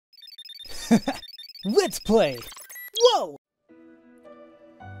Let's play! Whoa!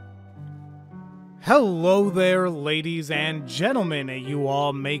 Hello there, ladies and gentlemen. You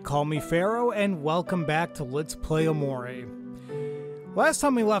all may call me Pharaoh, and welcome back to Let's Play Omori. Last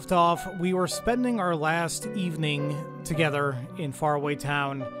time we left off, we were spending our last evening together in faraway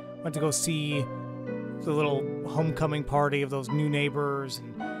town. Went to go see the little homecoming party of those new neighbors,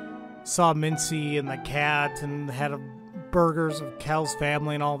 and saw Mincy and the cat, and had burgers of Cal's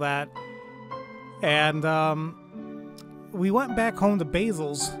family and all that. And we went back home to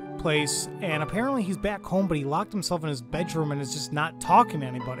Basil's place, and apparently he's back home, but he locked himself in his bedroom and is just not talking to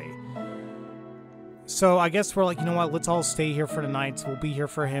anybody. So I guess we're like, you know what, let's all stay here for the night, so we'll be here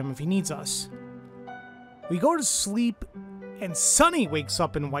for him if he needs us. We go to sleep, and Sunny wakes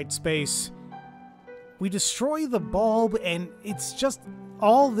up in white space. We destroy the bulb, and it's just,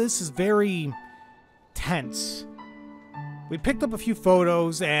 all this is very tense. We picked up a few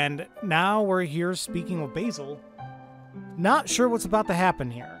photos, and now we're here speaking with Basil. Not sure what's about to happen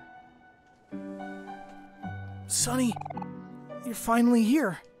here. Sunny, you're finally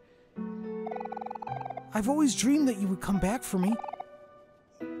here. I've always dreamed that you would come back for me,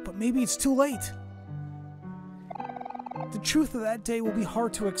 but maybe it's too late. The truth of that day will be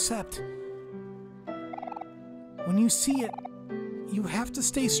hard to accept. When you see it, you have to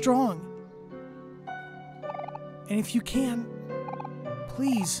stay strong. And if you can,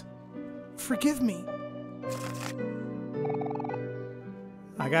 please, forgive me.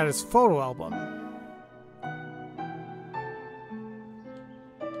 I got his photo album.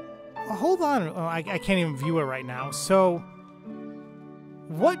 Hold on, I can't even view it right now. So,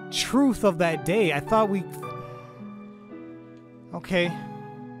 what truth of that day? I thought we... Okay.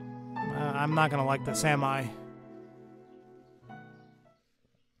 I'm not gonna like this, am I?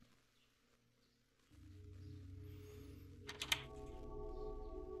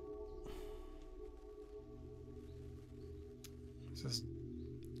 This is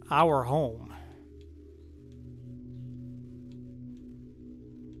our home.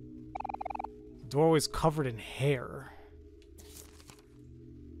 The doorway's covered in hair.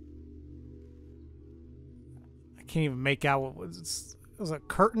 I can't even make out what was it. Was a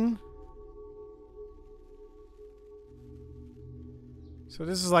curtain? So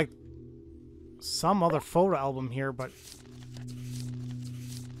this is like some other photo album here, but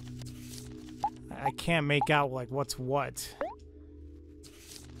I can't make out like what's what.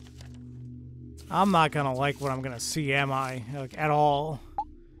 I'm not gonna like what I'm gonna see, am I? Like, at all.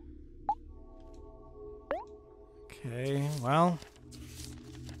 Okay, well,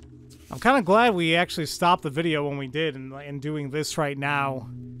 I'm kind of glad we actually stopped the video when we did, and doing this right now,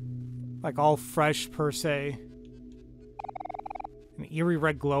 like all fresh per se. An eerie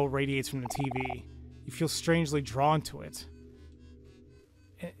red glow radiates from the TV. You feel strangely drawn to it.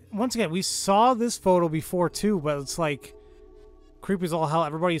 And once again, we saw this photo before too, but it's like creepy as all hell.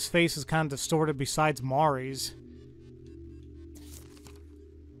 Everybody's face is kind of distorted besides Mari's.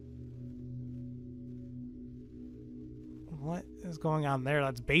 What is going on there?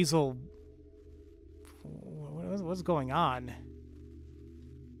 That's Basil. What's going on?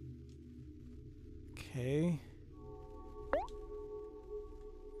 Okay.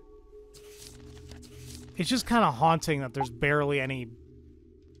 It's just kind of haunting that there's barely any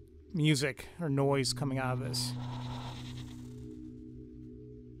music or noise coming out of this.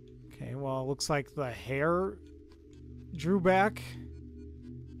 Okay, well, it looks like the hair drew back.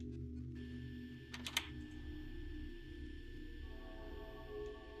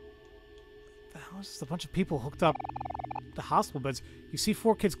 Just a bunch of people hooked up to hospital beds. You see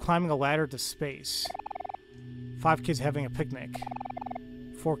 4 kids climbing a ladder to space. 5 kids having a picnic.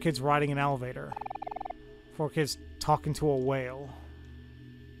 4 kids riding an elevator. 4 kids talking to a whale.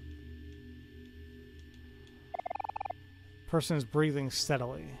 Person is breathing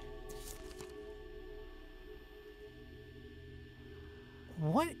steadily.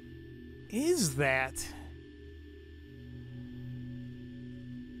 What is that?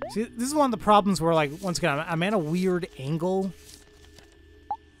 See, this is one of the problems where, like, once again, I'm at a weird angle,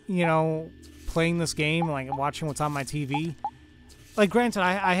 you know, playing this game, like, watching what's on my TV. Like, granted,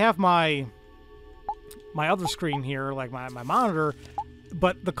 I have my other screen here, like, my monitor,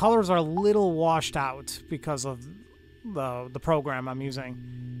 but the colors are a little washed out because of the program I'm using.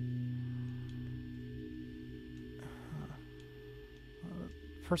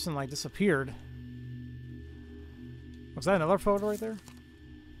 The person, like, disappeared. Was that another photo right there?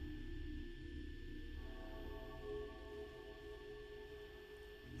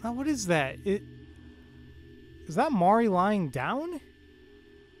 Now, what is that? Is that Mari lying down?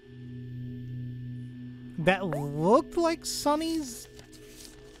 That looked like Sunny's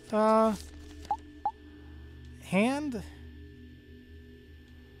hand?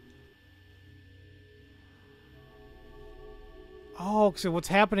 Oh, so what's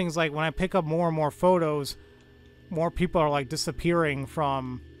happening is like when I pick up more and more photos, more people are like disappearing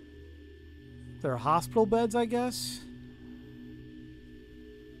from their hospital beds, I guess.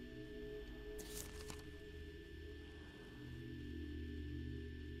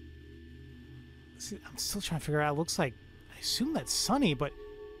 See, I'm still trying to figure out. It looks like, I assume that's Sunny, but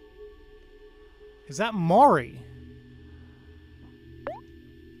is that Maury?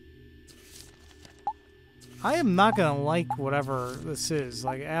 I am not gonna like whatever this is.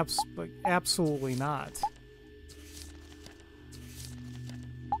 Like, absolutely not.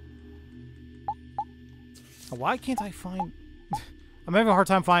 Why can't I find... I'm having a hard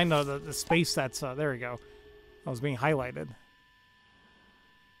time finding the space that's... there we go. That was being highlighted.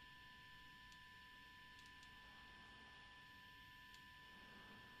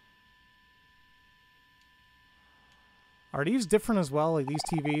 Are these different as well, like these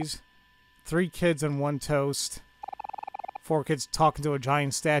TVs? 3 kids and 1 toast. 4 kids talking to a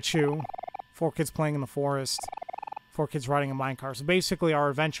giant statue. 4 kids playing in the forest. 4 kids riding a minecart. So basically our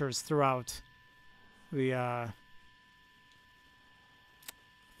adventures throughout the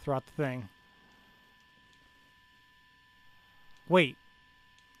thing. Wait.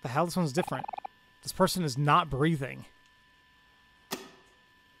 The hell? This one's different. This person is not breathing.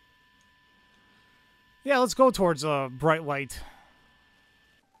 Yeah, let's go towards a bright light.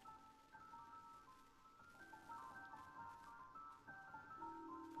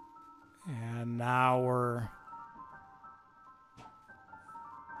 And now we're...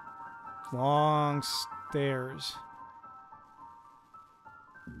 long stairs.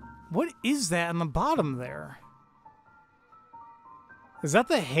 What is that on the bottom there? Is that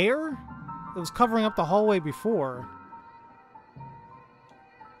the hair that was covering up the hallway before?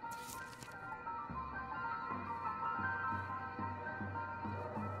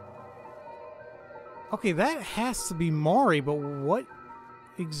 Okay, that has to be Maury, but what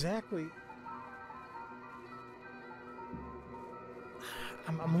exactly?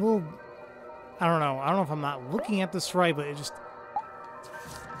 I'm a little... I don't know. I don't know if I'm not looking at this right, but it just...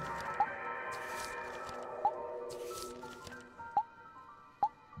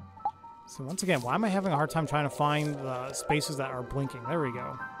 So once again, why am I having a hard time trying to find the spaces that are blinking? There we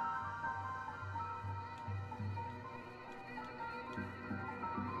go.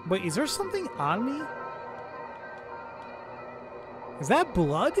 Wait, is there something on me? Is that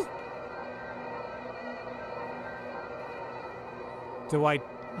blood? Do I...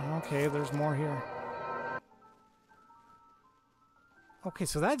 Okay, there's more here. Okay,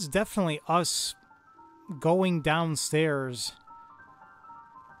 so that's definitely us going downstairs.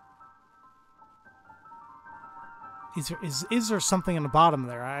 Is there something in the bottom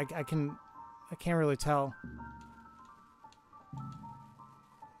there? I can't really tell.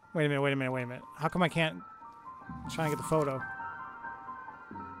 Wait a minute. How come I can't... I'm trying to get the photo.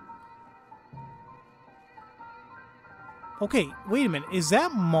 Okay, wait a minute. Is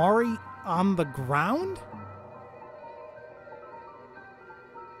that Maury on the ground?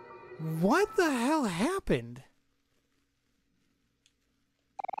 What the hell happened?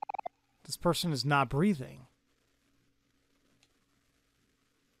 This person is not breathing.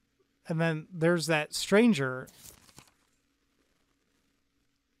 And then there's that stranger.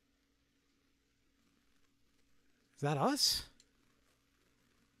 Is that us?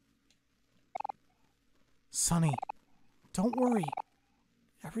 Sunny, don't worry.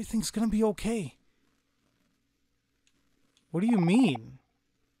 Everything's gonna be okay. What do you mean?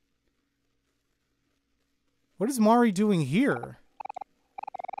 What is Maury doing here?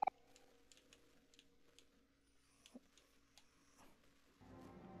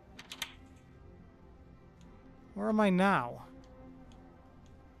 Where am I now?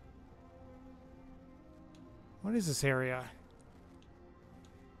 What is this area?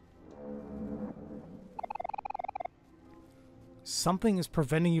 Something is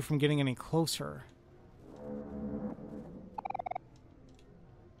preventing you from getting any closer.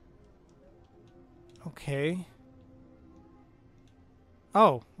 Okay.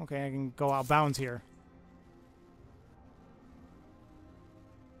 Oh, okay, I can go out of bounds here.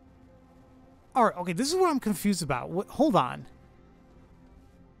 Alright, okay, this is what I'm confused about. Hold on.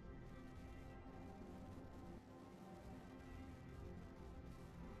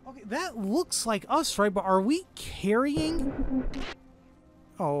 Okay, that looks like us, right? But are we carrying...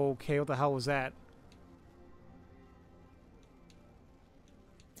 Okay, what the hell was that?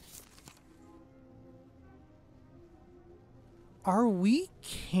 Are we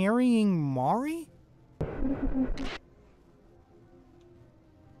carrying Maury?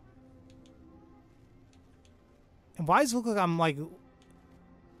 Why does it look like I'm like...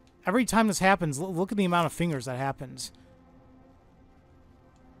 Every time this happens, look at the amount of fingers that happens.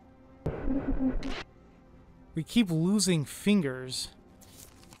 We keep losing fingers.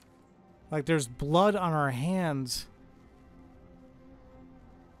 Like there's blood on our hands.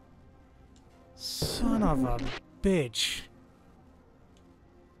 Son of a bitch.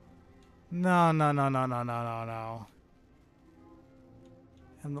 No, no, no, no, no, no, no, no.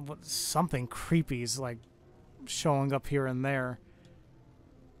 And something creepy is like showing up here and there.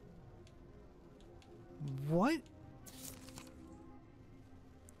 What?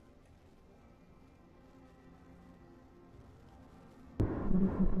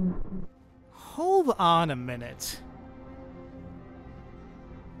 Hold on a minute.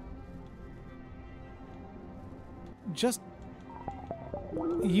 Just...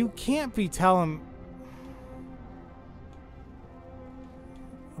 You can't be telling...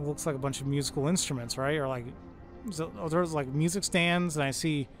 It looks like a bunch of musical instruments, right? Or like... So, oh, there's like music stands, and I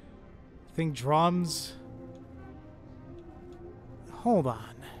see... I think drums... Hold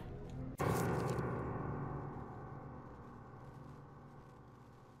on.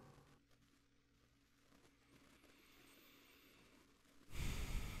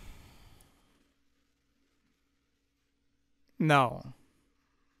 No.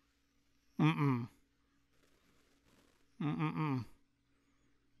 Mm-mm. Mm-mm-mm.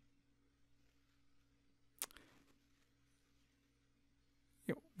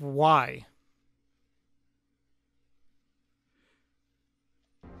 Why?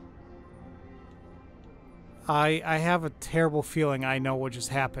 I have a terrible feeling I know what just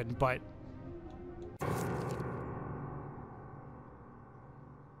happened, but...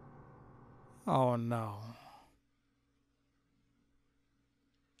 Oh, no.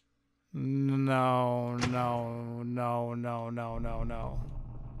 No, no, no, no, no, no, no.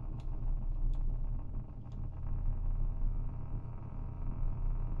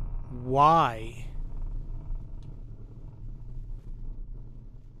 Why?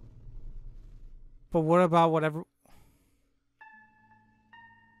 But what about whatever...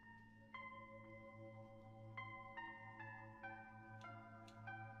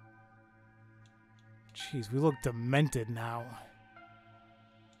 Jeez, we look demented now.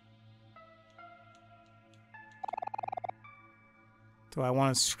 Do I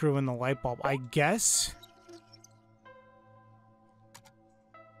want to screw in the light bulb? I guess?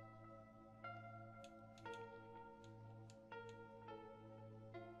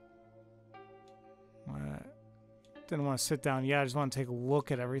 Didn't want to sit down yet. I just want to take a look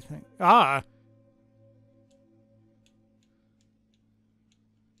at everything. Ah!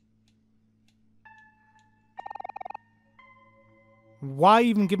 Why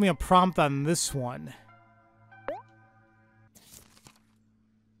even give me a prompt on this one?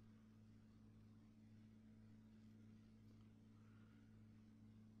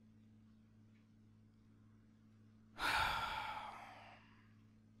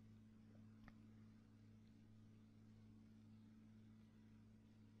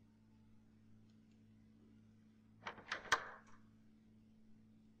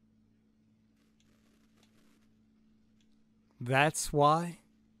 That's why?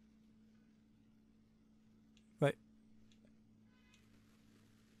 But...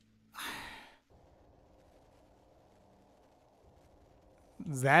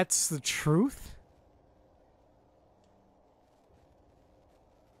 That's the truth?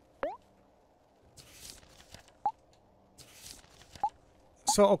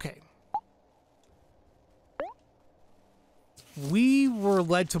 So, okay. We were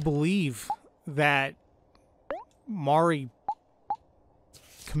led to believe that Mari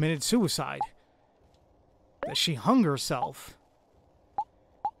committed suicide. That she hung herself.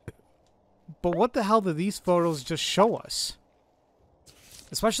 But what the hell did these photos just show us?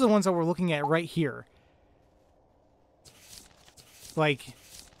 Especially the ones that we're looking at right here. Like,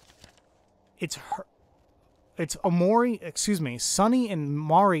 it's her... It's Omori, excuse me, Sunny and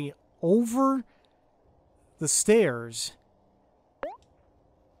Mari over the stairs.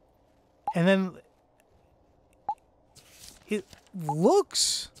 And then it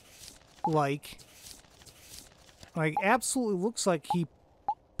looks like absolutely looks like he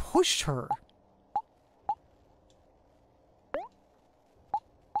pushed her.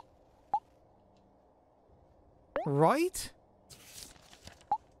 Right?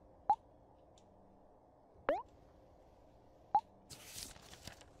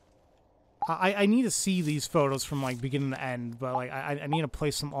 I need to see these photos from like beginning to end, but like I need to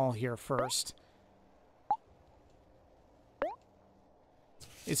place them all here first.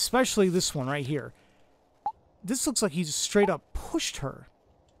 Especially this one right here. This looks like he just straight up pushed her.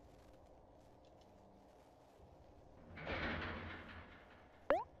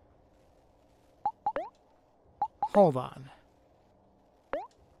 Hold on.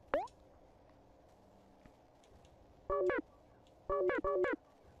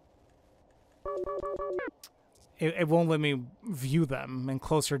 It won't let me view them in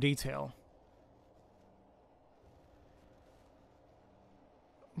closer detail.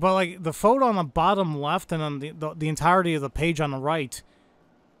 But, like, the photo on the bottom left and on the entirety of the page on the right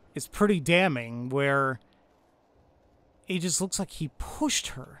is pretty damning, where it just looks like he pushed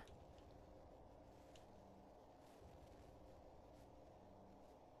her.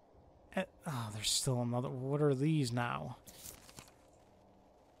 Oh, there's still another. What are these now?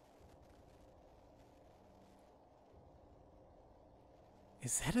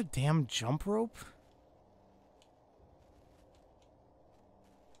 Is that a damn jump rope?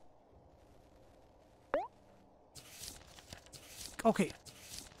 Okay.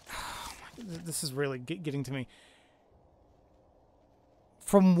 Oh my, this is really getting to me.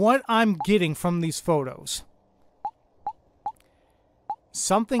 From what I'm getting from these photos,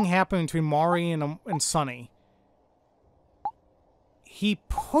 something happened between Mari and Sunny. He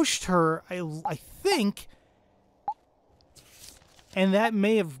pushed her, I think, and that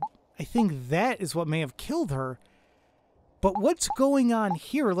may have, I think that is what may have killed her. But what's going on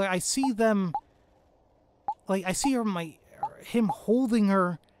here? Like, I see them, like, I see her, him holding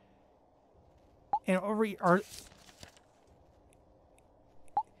her, and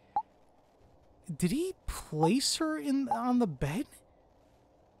did he place her on the bed?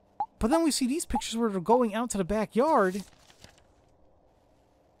 But then we see these pictures where they're going out to the backyard.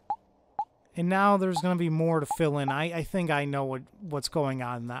 And now there's going to be more to fill in. I think I know what's going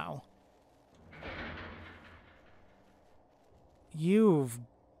on now. You've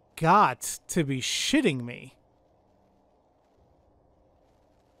got to be shitting me.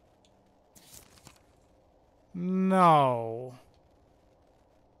 No.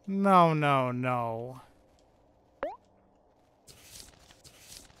 No, no, no.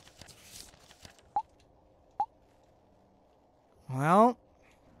 Well,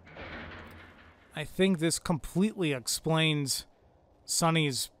 I think this completely explains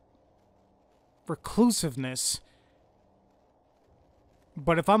Sunny's reclusiveness.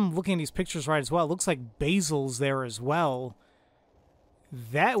 But if I'm looking at these pictures right as well, it looks like Basil's there as well.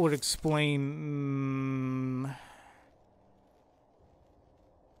 That would explain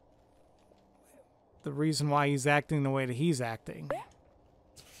the reason why he's acting the way that he's acting.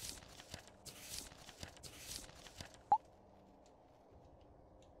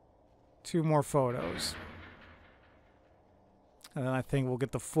 Two more photos. And then I think we'll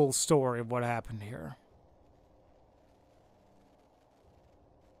get the full story of what happened here.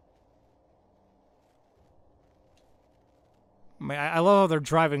 I mean, I love how they're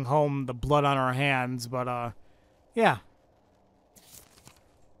driving home, the blood on our hands, but, yeah.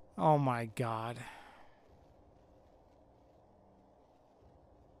 Oh my god.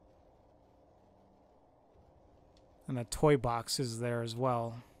 And a toy box is there as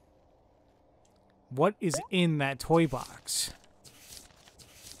well. What is in that toy box?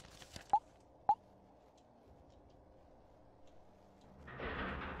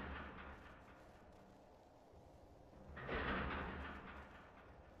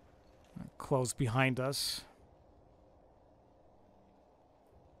 Close behind us.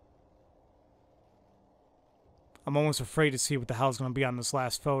 I'm almost afraid to see what the hell's going to be on this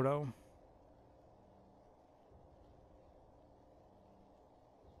last photo.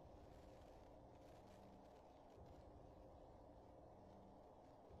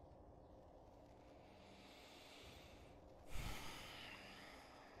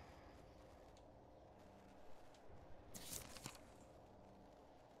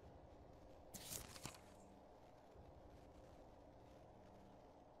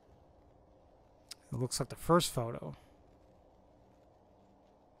 It looks like the first photo.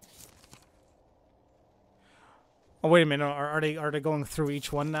 Oh, wait a minute. Are they going through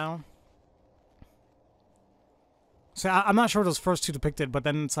each one now? So I'm not sure what those first two depicted, but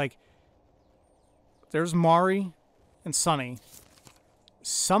then it's like there's Mari and Sunny.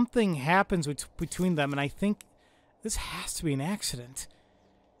 Something happens between them, and I think this has to be an accident.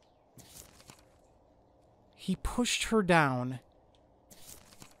 He pushed her down.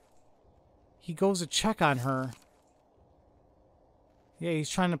 He goes to check on her. Yeah, he's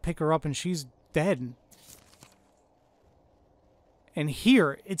trying to pick her up and she's dead. And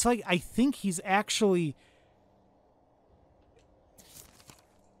here, it's like, I think he's actually...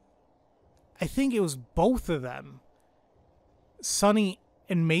 I think it was both of them. Sunny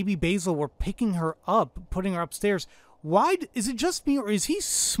and maybe Basil were picking her up, putting her upstairs. Why? Is it just me, or is he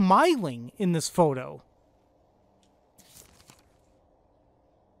smiling in this photo?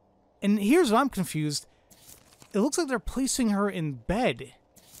 And here's what I'm confused. It looks like they're placing her in bed.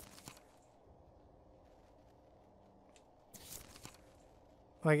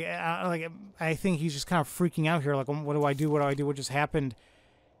 I think he's just kind of freaking out here. Like, what do I do? What do I do? What just happened?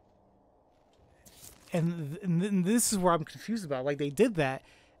 And this is where I'm confused about. Like, they did that,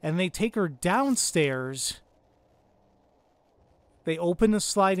 and they take her downstairs. They open the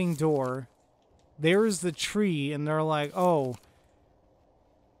sliding door. There's the tree, and they're like, oh,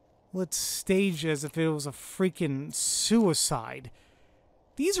 let's stage as if it was a freaking suicide.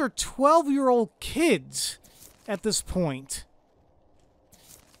 These are 12-year-old kids at this point.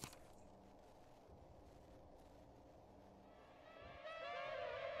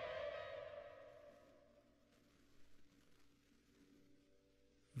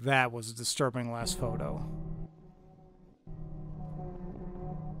 That was a disturbing last photo.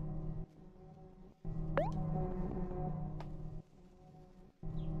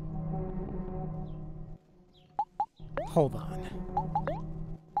 Hold on.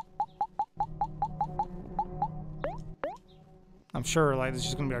 I'm sure, like, this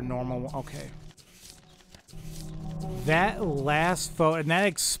is gonna be our normal. Okay. That last photo, and that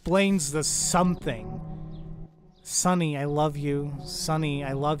explains the something. Sonny, I love you. Sonny,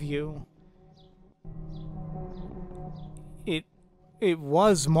 I love you. It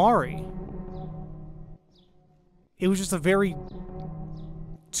was Mari. It was just a very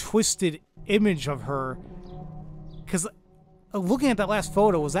twisted image of her. Because looking at that last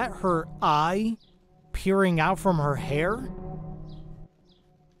photo, was that her eye peering out from her hair?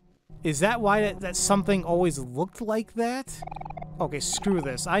 Is that why that something always looked like that? Okay, screw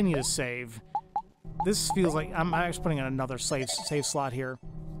this. I need a save. This feels like I'm actually putting in another save slot here.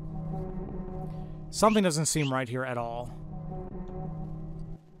 Something doesn't seem right here at all.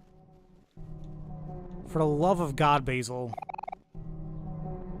 For the love of God, Basil.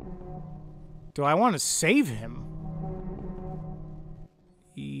 Do I want to save him?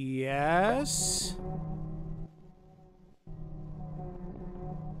 Yes.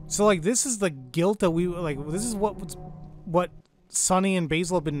 So, like, this is the guilt that we, like, this is what Sonny and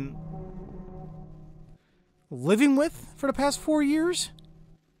Basil have been living with for the past 4 years?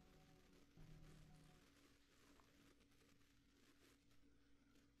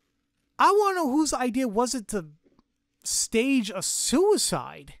 I want to know whose idea was it to stage a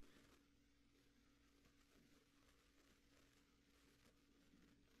suicide?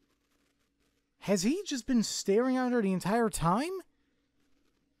 Has he just been staring at her the entire time?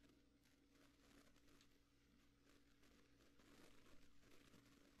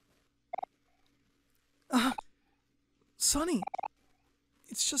 Sonny,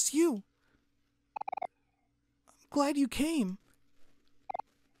 it's just you. I'm glad you came.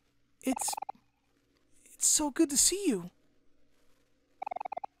 It's so good to see you.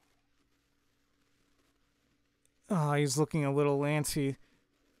 Ah, he's looking a little antsy.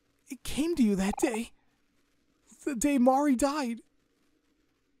 It came to you that day. The day Mari died.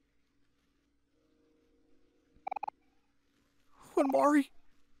 When Mari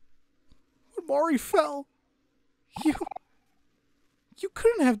fell. You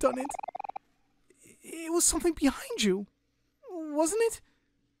couldn't have done it. It was something behind you, wasn't it?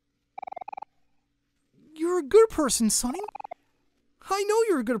 You're a good person, Sonny. I know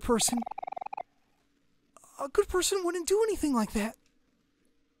you're a good person. A good person wouldn't do anything like that.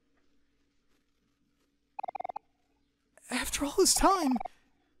 After all this time,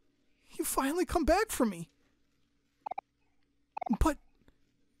 you finally come back for me. But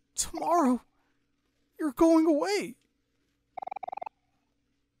tomorrow, you're going away.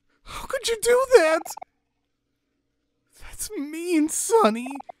 How could you do that? That's mean,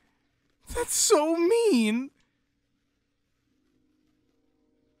 Sonny. That's so mean.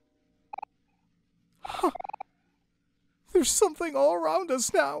 Huh. There's something all around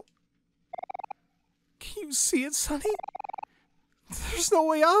us now. Can you see it, Sonny? There's no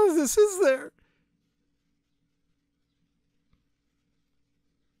way out of this, is there?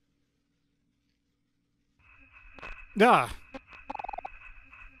 Ah.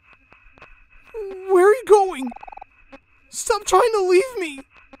 Where are you going? Stop trying to leave me.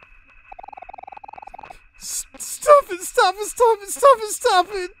 Stop it, stop it, stop it, stop it, stop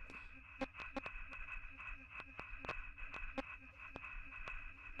it.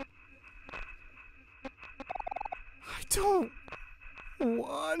 I don't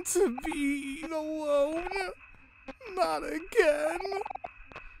want to be alone. Not again.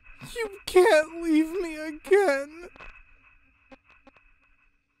 You can't leave me again.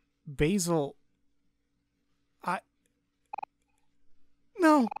 Basil,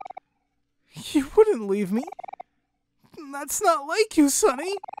 No. You wouldn't leave me. That's not like you,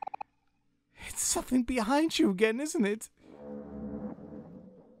 Sonny. It's something behind you again, isn't it?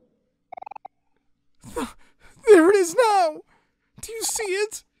 There it is now! Do you see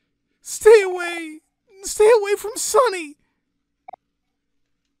it? Stay away! Stay away from Sunny!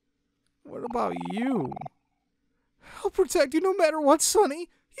 What about you? I'll protect you no matter what, Sunny.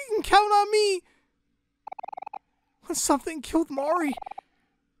 You can count on me. When something killed Mari,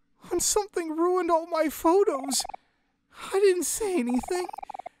 when something ruined all my photos, I didn't say anything.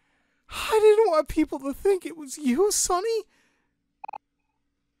 I didn't want people to think it was you, Sunny.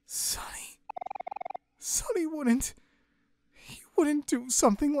 Sunny wouldn't. He wouldn't do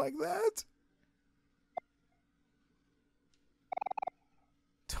something like that.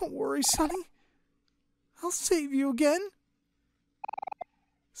 Don't worry, Sunny. I'll save you again.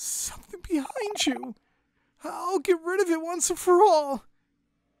 Something behind you. I'll get rid of it once and for all.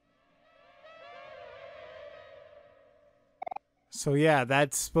 So yeah,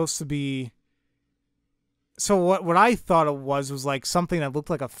 that's supposed to be... So what I thought it was like something that looked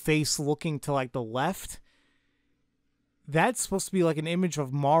like a face looking to like the left. That's supposed to be like an image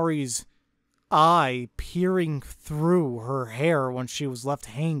of Mari's eye peering through her hair when she was left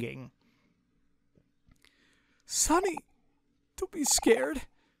hanging. Sunny, don't be scared.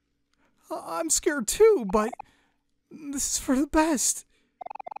 I'm scared too, but this is for the best.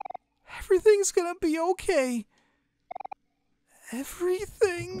 Everything's gonna be okay.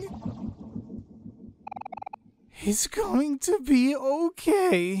 Everything is going to be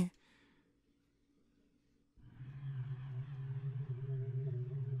okay.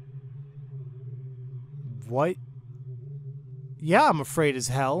 What? Yeah, I'm afraid as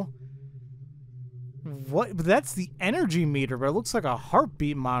hell. What? But that's the energy meter, but it looks like a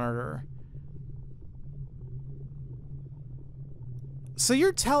heartbeat monitor. So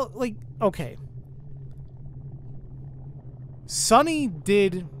you're okay. Sunny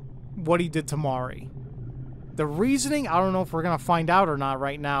did what he did to Mari. The reasoning, I don't know if we're going to find out or not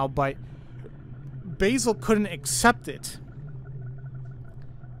right now, but Basil couldn't accept it.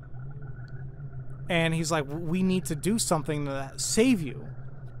 And he's like, we need to do something to save you.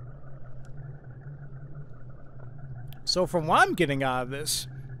 So from what I'm getting out of this,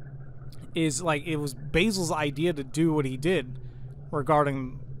 is like it was Basil's idea to do what he did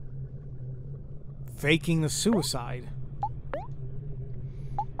regarding faking the suicide.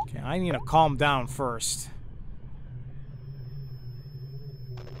 Okay, I need to calm down first.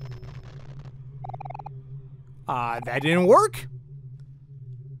 That didn't work.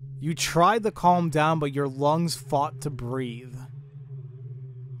 You tried to calm down, but your lungs fought to breathe.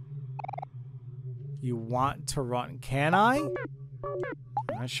 You want to run. Can I?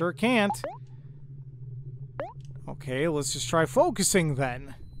 I sure can't. Okay, let's just try focusing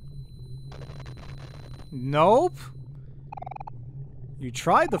then. Nope. You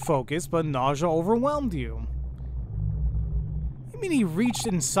tried to focus, but nausea overwhelmed you. You mean he reached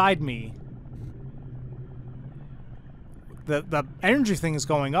inside me? The energy thing is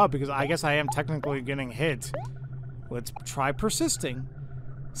going up because I guess I am technically getting hit. Let's try persisting.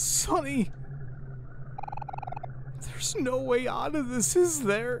 Sunny! There's no way out of this, is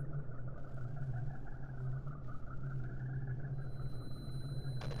there?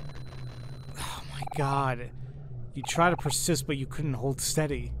 Oh my god. You try to persist, but you couldn't hold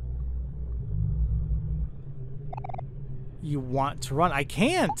steady. You want to run. I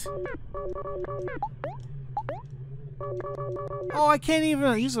can't! Oh, I can't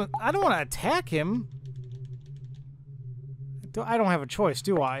even use it. I don't want to attack him. I don't have a choice,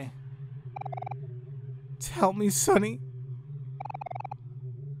 do I? Tell me, Sunny.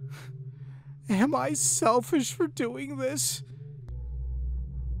 Am I selfish for doing this?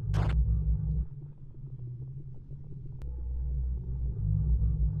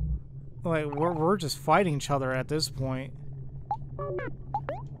 Like, we're just fighting each other at this point.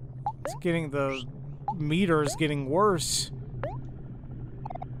 It's getting the meter is getting worse.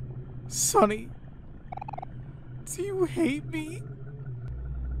 Sunny, do you hate me?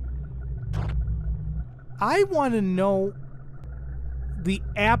 I want to know the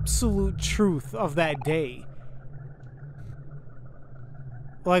absolute truth of that day.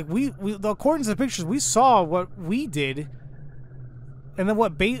 Like, according to the pictures, we saw what we did. And then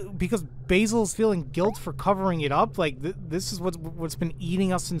what, because Basil's feeling guilt for covering it up? Like, this is what's been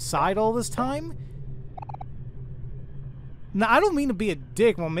eating us inside all this time? Now, I don't mean to be a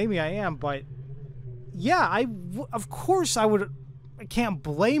dick. Well, maybe I am, but... Yeah, of course I can't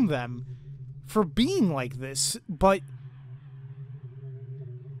blame them for being like this, but...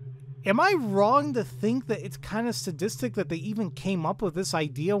 Am I wrong to think that it's kind of sadistic that they even came up with this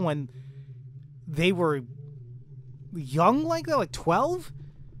idea when they were young like that? Like 12?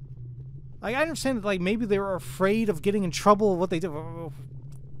 Like, I understand that, like, maybe they were afraid of getting in trouble with what they did.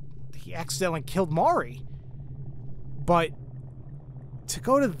 He accidentally killed Mari. But to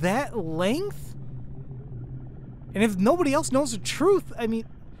go to that length? And if nobody else knows the truth, I mean,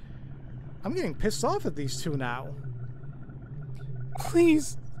 I'm getting pissed off at these two now.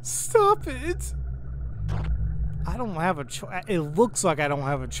 Please, stop it. I don't have a choice. It looks like I don't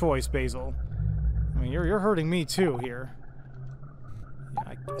have a choice, Basil. I mean, you're hurting me too here.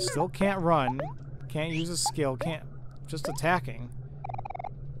 Yeah, I still can't run. Can't use a skill. Can't. Just attacking.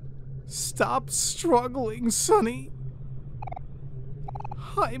 Stop struggling, Sonny.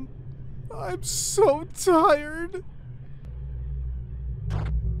 I'm so tired.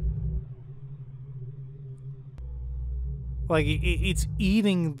 Like, it's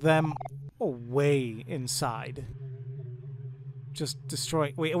eating them away inside. Just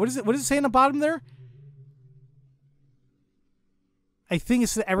destroying. Wait, what is it? What does it say in the bottom there? I think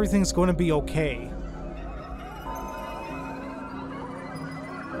it's that everything's going to be okay.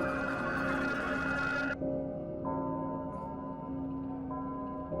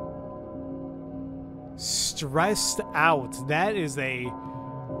 Stressed out. That is a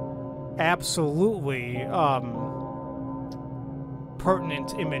absolutely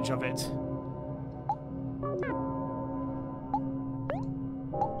pertinent image of it.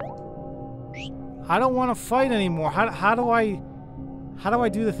 I don't want to fight anymore. How do I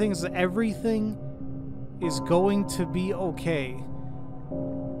do the things that everything is going to be okay?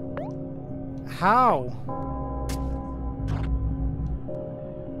 How?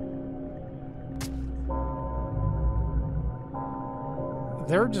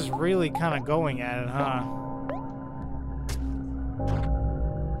 They're just really kind of going at it, huh?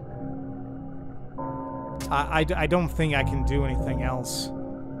 I don't think I can do anything else.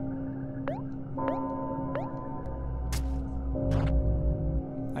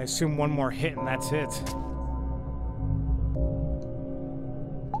 I assume one more hit and that's it.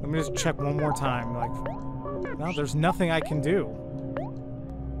 Let me just check one more time. Like, no, there's nothing I can do.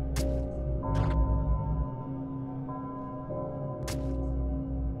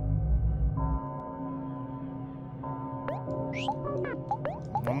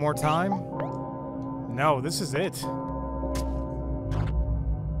 One more time? No, this is it.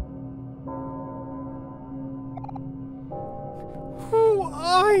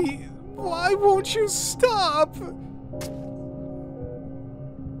 Why won't you stop?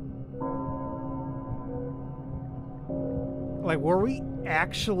 Like, were we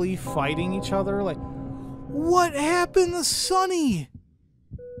actually fighting each other? Like, what happened to Sonny?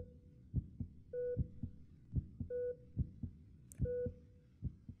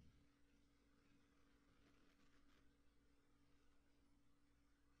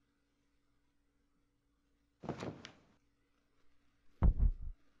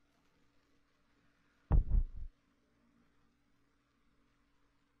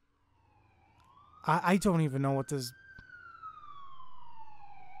 I don't even know what this...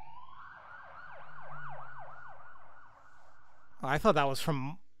 I thought that was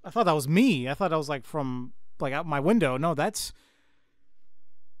from... I thought that was me. I thought that was like from, like, out my window. No, that's...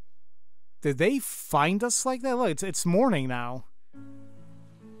 Did they find us like that? Look, it's morning now.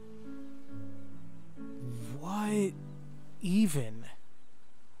 What even?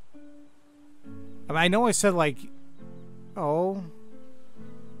 I mean, I know I said, like... Oh...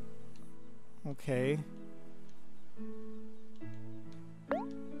 Okay.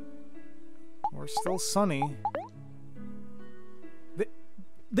 We're still sunny.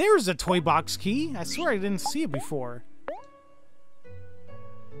 There's a toy box key! I swear I didn't see it before.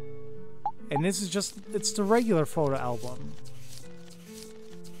 And this is just... It's the regular photo album.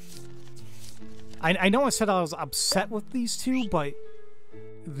 I know I said I was upset with these two, but...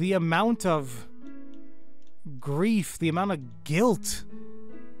 The amount of... grief, the amount of guilt...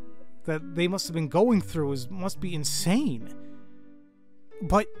 that they must have been going through must be insane.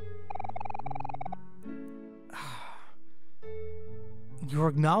 But your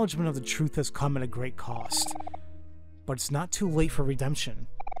acknowledgement of the truth has come at a great cost. But it's not too late for redemption.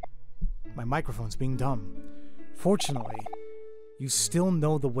 My microphone's being dumb. Fortunately, you still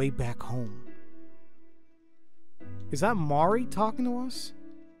know the way back home. Is that Mari talking to us?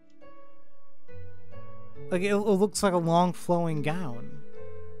 Like, it looks like a long flowing gown.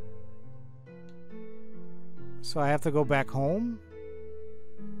 So I have to go back home?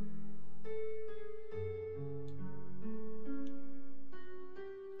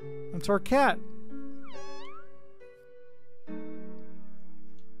 That's our cat.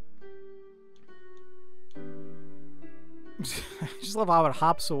 I just love how it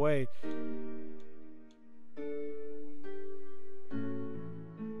hops away.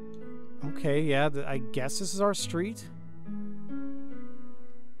 Okay, yeah, I guess this is our street.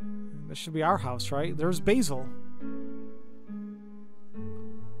 This should be our house, right? There's Basil.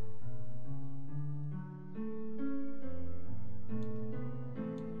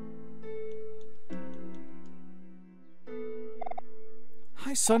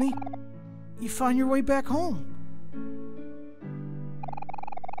 Hi, Sonny. You found your way back home.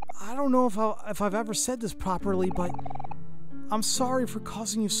 I don't know if I've ever said this properly, but I'm sorry for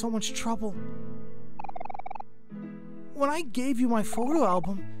causing you so much trouble. When I gave you my photo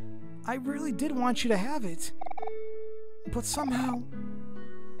album, I really did want you to have it. But somehow,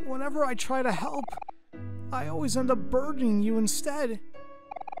 whenever I try to help, I always end up burdening you instead.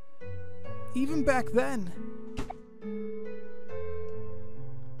 Even back then.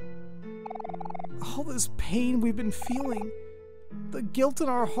 All this pain we've been feeling, the guilt in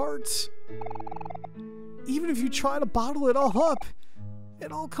our hearts. Even if you try to bottle it all up,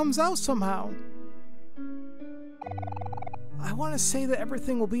 it all comes out somehow. I want to say that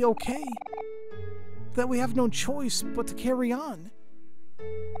everything will be okay, that we have no choice but to carry on.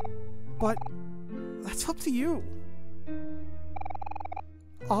 But that's up to you.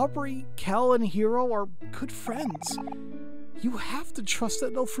 Aubrey, Cal, and Hero are good friends. You have to trust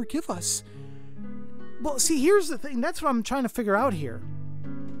that they'll forgive us. Well, see, here's the thing. That's what I'm trying to figure out here.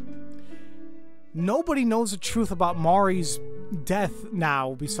 Nobody knows the truth about Maury's death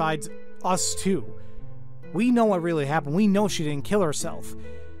now besides us two. We know what really happened. We know she didn't kill herself.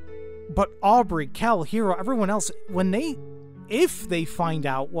 But Aubrey, Kel, Hero, everyone else, if they find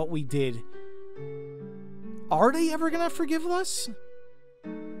out what we did, are they ever gonna forgive us?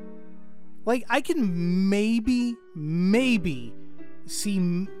 Like, I can maybe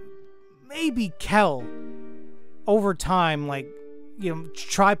see maybe Kel over time, like, you know,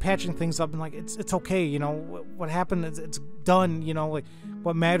 try patching things up and like, it's okay, you know, what happened, it's done, you know, like,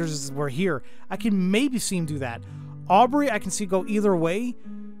 what matters is we're here. I can maybe see him do that. Aubrey, I can see go either way.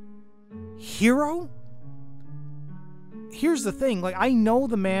 Hero? Here's the thing, like, I know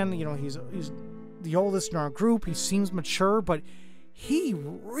the man, you know, he's the oldest in our group, he seems mature, but he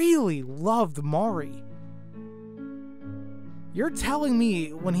really loved Maury. You're telling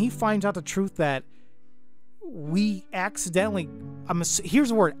me when he finds out the truth that we accidentally, here's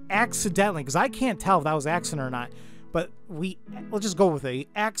the word, accidentally, because I can't tell if that was accident or not, but let's just go with it. He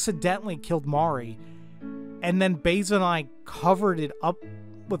accidentally killed Maury, and then Basil and I covered it up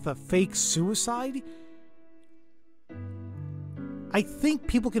with a fake suicide. I think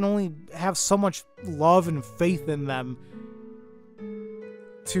people can only have so much love and faith in them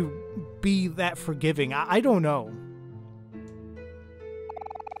to be that forgiving. I don't know.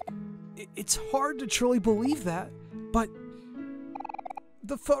 It's hard to truly believe that, but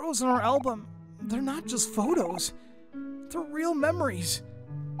the photos in our album, they're not just photos. They're real memories.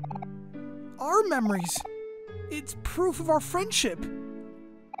 Our memories. It's proof of our friendship.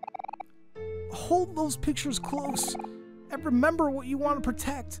 Hold those pictures close and remember what you want to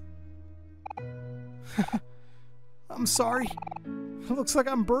protect. I'm sorry. It looks like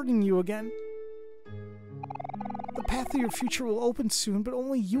I'm burdening you again. The path to your future will open soon, but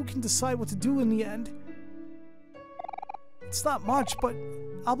only you can decide what to do in the end. It's not much, but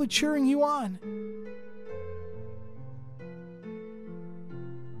I'll be cheering you on.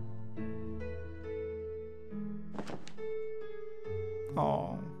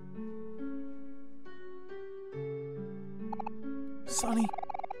 Oh. Sonny,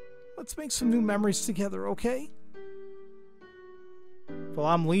 let's make some new memories together, okay? Well,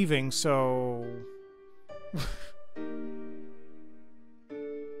 I'm leaving, so...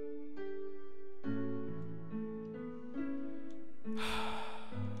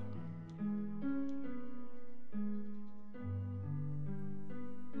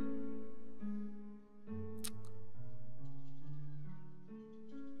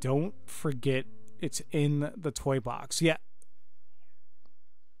 Don't forget it's in the toy box. Yeah.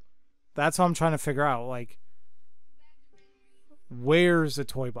 That's what I'm trying to figure out. Like, where's the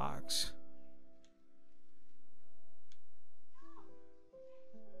toy box?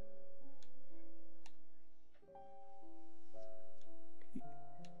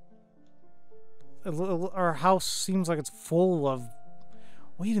 Our house seems like it's full of...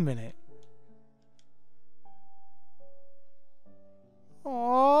 Wait a minute.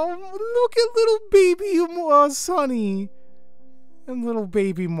 Oh, look at little baby Sonny and little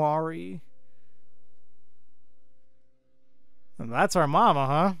baby Maury. And that's our mama,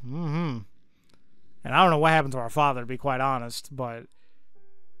 huh? Mm-hmm. And I don't know what happened to our father, to be quite honest, but...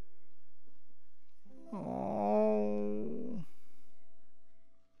 Oh...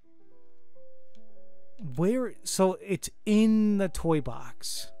 Where... So, it's in the toy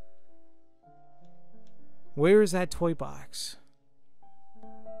box. Where is that toy box?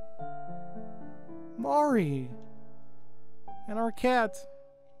 Mari! And our cat.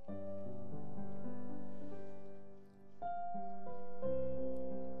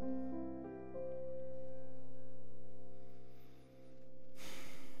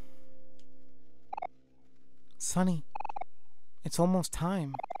 Sonny, it's almost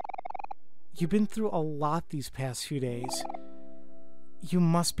time. You've been through a lot these past few days. You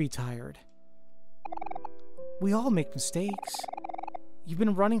must be tired. We all make mistakes. You've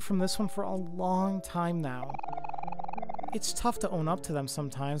been running from this one for a long time now. It's tough to own up to them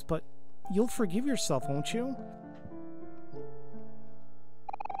sometimes, but you'll forgive yourself, won't you?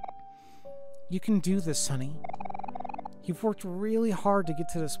 You can do this, Sonny. You've worked really hard to get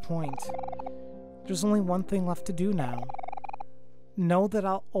to this point. There's only one thing left to do now. Know that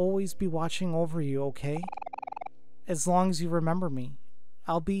I'll always be watching over you, okay? As long as you remember me,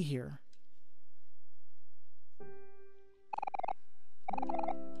 I'll be here.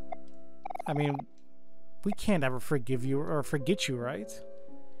 I mean, we can't ever forgive you or forget you, right?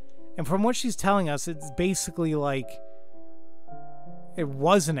 And from what she's telling us, it's basically like it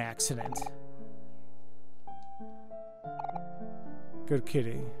was an accident. Good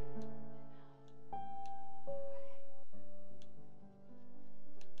kitty.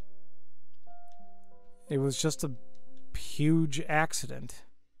 It was just a huge accident.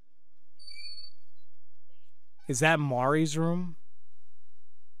 Is that Mari's room?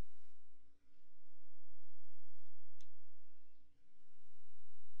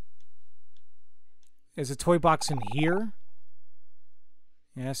 Is a toy box in here?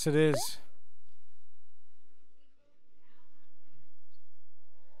 Yes, it is.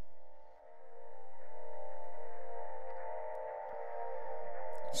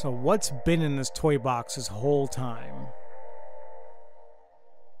 So what's been in this toy box this whole time?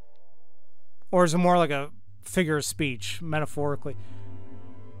 Or is it more like a figure of speech, metaphorically?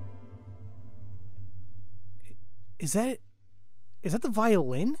 Is that the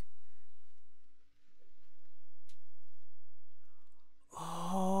violin?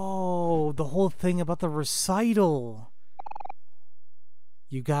 Oh, the whole thing about the recital.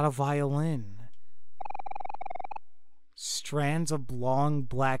 You got a violin. Strands of long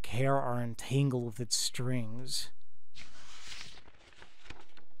black hair are entangled with its strings.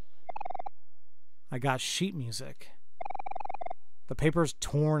 I got sheet music. The paper's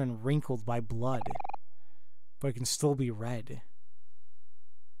torn and wrinkled by blood, but it can still be read.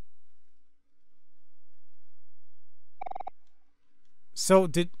 So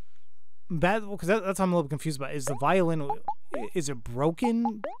did that? Because that's what I'm a little confused about. Is the violin, is it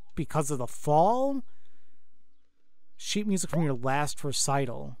broken because of the fall? Sheet music from your last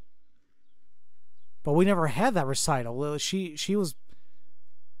recital. But we never had that recital. She was.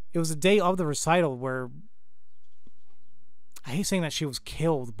 It was the day of the recital where. I hate saying that she was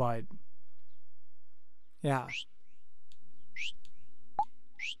killed, but. Yeah.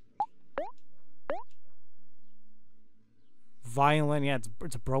 Violin, yeah,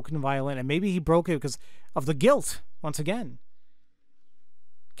 it's a broken violin. And maybe he broke it because of the guilt, once again.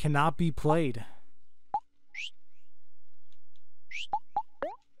 Cannot be played.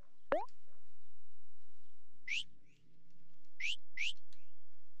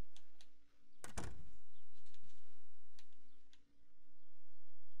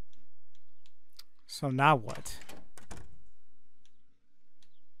 So now what?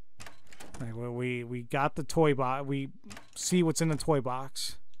 Like, we got the toy box. We see what's in the toy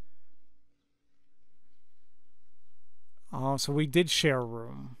box. Oh, so we did share a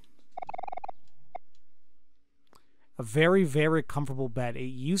room. A very, very comfortable bed. It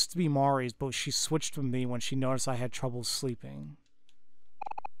used to be Mari's, but she switched with me when she noticed I had trouble sleeping.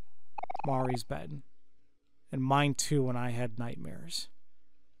 Mari's bed. And mine too when I had nightmares.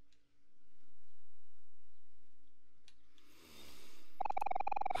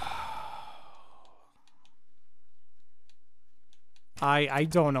 I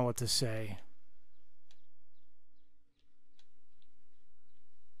don't know what to say.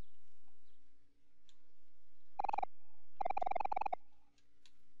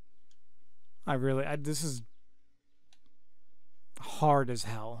 This is hard as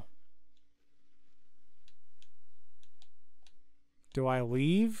hell. Do I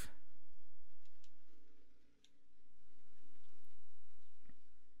leave?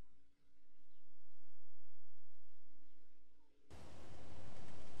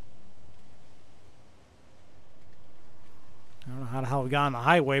 I don't know how the hell we got on the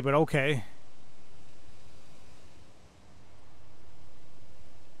highway, but okay.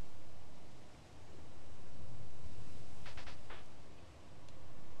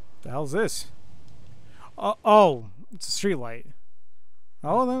 The hell's this? Oh, it's a street light.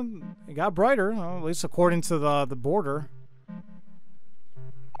 Oh, then it got brighter, well, at least according to the border.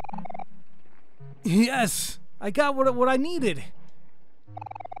 Yes, I got what I needed.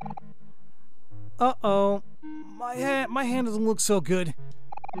 Uh-oh, my hand doesn't look so good.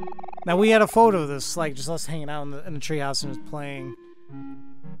 Now we had a photo of this, like just us hanging out in the treehouse and just playing.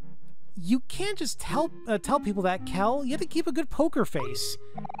 You can't just tell people that, Kel. You have to keep a good poker face.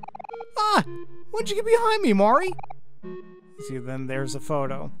 Ah, why'd you get behind me, Mari? See, then there's a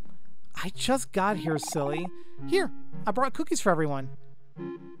photo. I just got here, silly. Here, I brought cookies for everyone.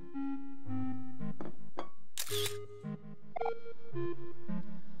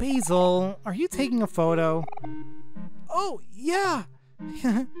 Basil, are you taking a photo? Oh, yeah.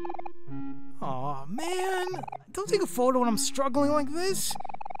 Aw, man. Don't take a photo when I'm struggling like this.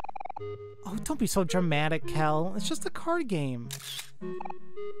 Oh, don't be so dramatic, Kel. It's just a card game.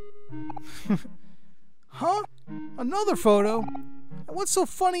 Huh? Another photo? What's so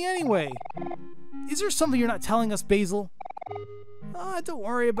funny anyway? Is there something you're not telling us, Basil? Don't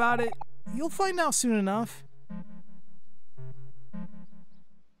worry about it. You'll find out soon enough.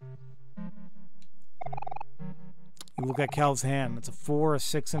 You look at Kel's hand. It's a 4, a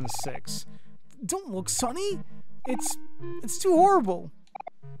 6, and a 6. Don't look, Sonny. It's too horrible.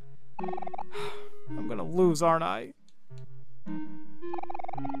 I'm gonna lose, aren't I?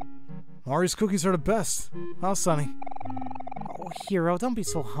 Mari's cookies are the best. Huh, Sonny? Oh, Hero, don't be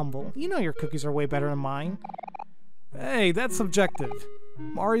so humble. You know your cookies are way better than mine. Hey, that's subjective.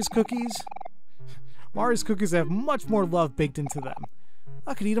 Mari's cookies have much more love baked into them.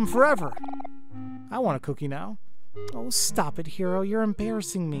 I could eat them forever. I want a cookie now. Oh, stop it, Hero. You're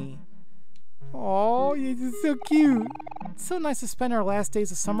embarrassing me. Oh, you're just so cute. It's so nice to spend our last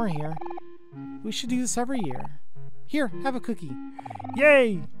days of summer here. We should do this every year. Here, have a cookie.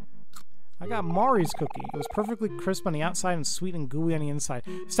 Yay! I got Mari's cookie. It was perfectly crisp on the outside and sweet and gooey on the inside.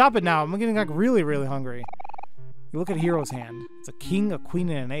 Stop it now. I'm getting like really, really hungry. You look at Hero's hand. It's a king, a queen,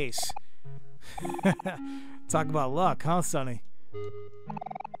 and an ace. Talk about luck, huh, Sonny?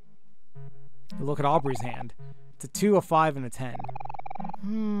 You look at Aubrey's hand. It's a 2, a 5, and a 10.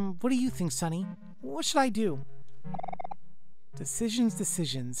 What do you think, Sonny? What should I do? Decisions,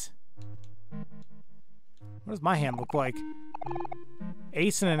 decisions. What does my hand look like?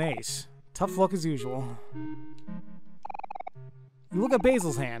 Ace and an ace. Tough luck as usual. You look at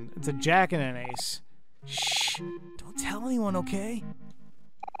Basil's hand. It's a jack and an ace. Shh! Don't tell anyone, okay?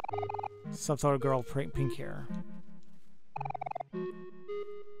 Subtitle girl, pink hair.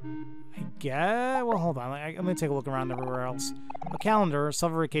 I guess. Well, hold on. I'm gonna take a look around everywhere else. A calendar.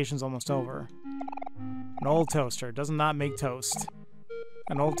 Summer vacation's almost over. An old toaster. Does not make toast.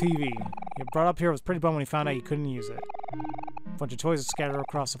 An old TV. You brought up here was pretty bummed when he found out you couldn't use it. A bunch of toys scattered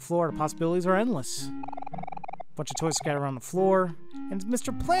across the floor. The possibilities are endless. A bunch of toys scattered around the floor. And it's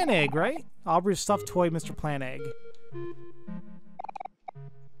Mr. Plant Egg, right? Aubrey's stuffed toy, Mr. Plant Egg.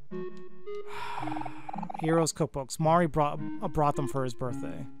 Heroes cookbooks. Mari brought them for his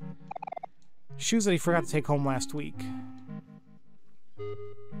birthday. Shoes that he forgot to take home last week.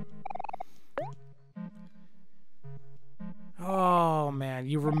 Oh man,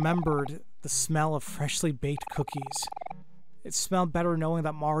 you remembered the smell of freshly baked cookies. It smelled better knowing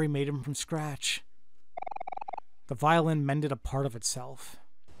that Mari made them from scratch. The violin mended a part of itself.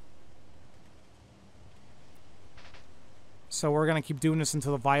 So we're gonna keep doing this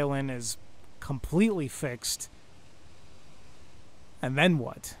until the violin is completely fixed. And then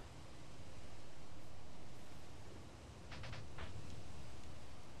what?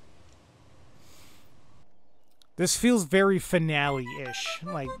 This feels very finale-ish.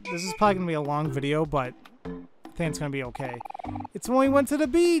 Like, this is probably gonna be a long video, but I think it's gonna be okay. It's when we went to the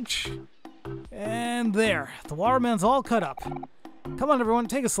beach! And there, the watermelon's all cut up. Come on, everyone,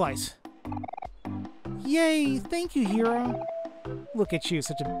 take a slice. Yay, thank you, Hero. Look at you,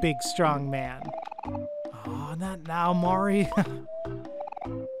 such a big, strong man. Oh, not now, Mari.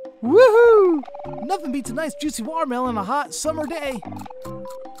 Woohoo! Nothing beats a nice, juicy watermelon on a hot summer day.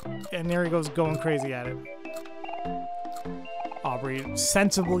 And there he goes, going crazy at it. Aubrey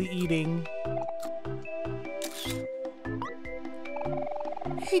sensibly eating.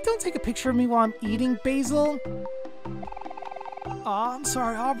 Hey, don't take a picture of me while I'm eating, Basil. Aw, I'm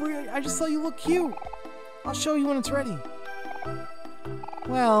sorry, Aubrey. I just thought you looked cute. I'll show you when it's ready.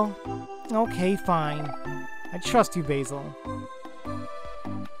 Well, okay, fine. I trust you, Basil.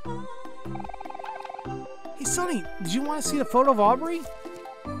 Hey, Sonny, did you want to see the photo of Aubrey?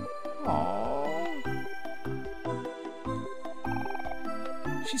 Aww.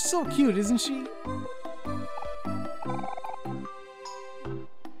 She's so cute, isn't she?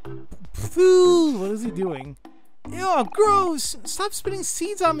 food! What is he doing? Ew, gross! Stop spitting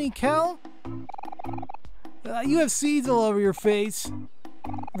seeds on me, Kel! You have seeds all over your face.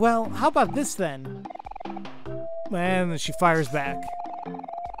 Well, how about this then? And then she fires back.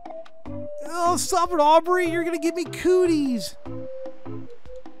 Oh, stop it, Aubrey! You're gonna give me cooties!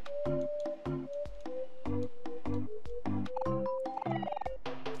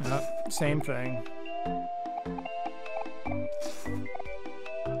 Same thing.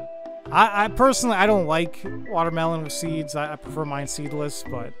 I personally, I don't like watermelon with seeds. I prefer mine seedless,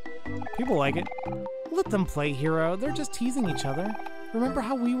 but people like it. Let them play, Hero. They're just teasing each other. Remember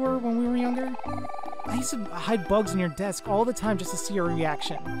how we were when we were younger? I used to hide bugs in your desk all the time just to see your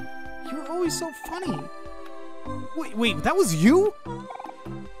reaction. You were always so funny. Wait, that was you?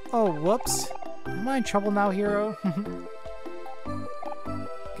 Oh, whoops. Am I in trouble now, Hero?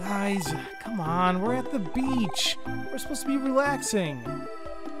 Guys, come on, we're at the beach. We're supposed to be relaxing.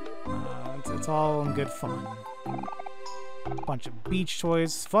 It's all in good fun. Bunch of beach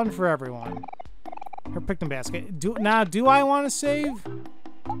toys, fun for everyone. Her picnic basket. Do I want to save?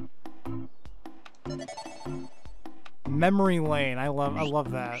 Memory lane. I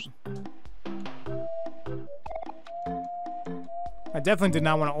love that. I definitely did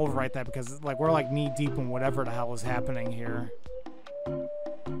not want to overwrite that because like we're like knee deep in whatever the hell is happening here.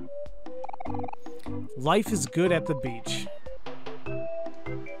 Life is good at the beach.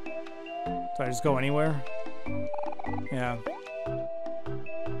 So I just go anywhere? Yeah.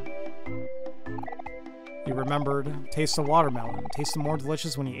 You remembered. Taste the watermelon. Tasted more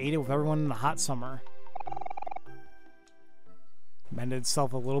delicious when you ate it with everyone in the hot summer. Mended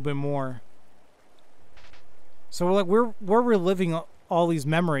itself a little bit more. So we're reliving all these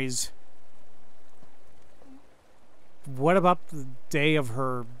memories. What about the day of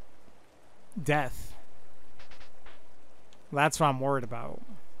her death? That's what I'm worried about.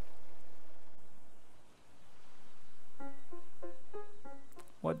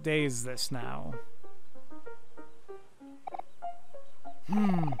 What day is this now?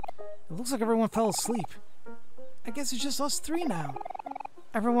 It looks like everyone fell asleep. I guess it's just us three now.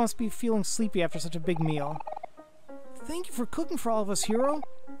 Everyone must be feeling sleepy after such a big meal. Thank you for cooking for all of us, Hero.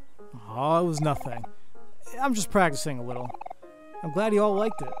 Oh, it was nothing. I'm just practicing a little. I'm glad you all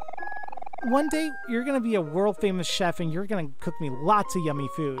liked it. One day, you're gonna be a world-famous chef and you're gonna cook me lots of yummy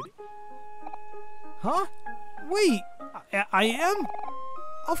food. Huh? Wait, I am?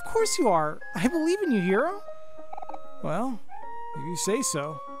 Of course you are. I believe in you, Hero. Well, if you say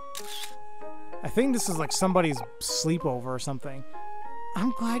so. I think this is like somebody's sleepover or something.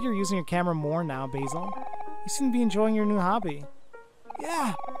 I'm glad you're using your camera more now, Basil. You seem to be enjoying your new hobby.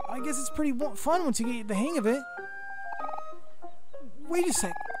 Yeah, I guess it's pretty fun once you get the hang of it. Wait a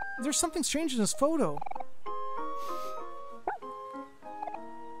sec. There's something strange in this photo.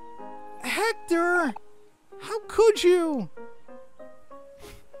 Hector! How could you?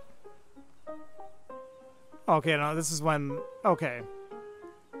 Okay, no, this is when... Okay.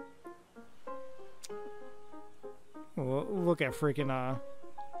 Look at freaking,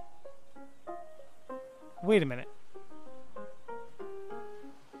 Wait a minute.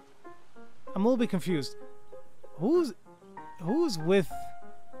 I'm a little bit confused. Who's with...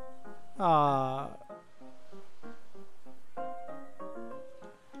 Hold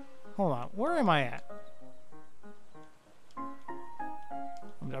on. Where am I at?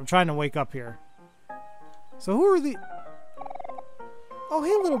 I'm trying to wake up here. So who are the... Oh,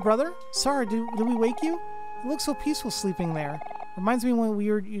 hey, little brother. Sorry, did we wake you? You look so peaceful sleeping there. Reminds me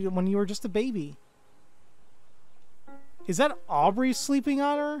when you were just a baby. Is that Aubrey sleeping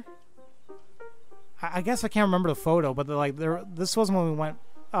on her? I guess I can't remember the photo, but this was when we went.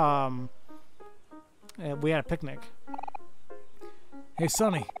 We had a picnic. Hey,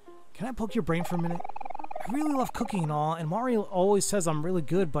 Sonny, can I poke your brain for a minute? I really love cooking and all, and Mario always says I'm really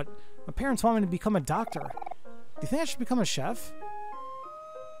good, but my parents want me to become a doctor. Do you think I should become a chef?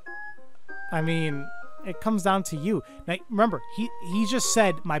 I mean, it comes down to you. Now, remember, he just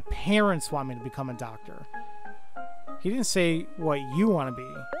said my parents want me to become a doctor. He didn't say what you want to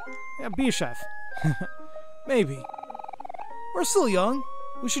be. Yeah, be a chef. Maybe. We're still young.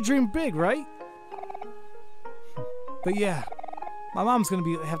 We should dream big, right? But yeah, my mom's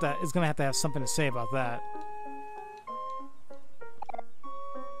gonna have to have something to say about that.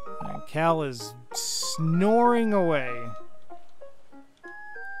 And Cal is snoring away.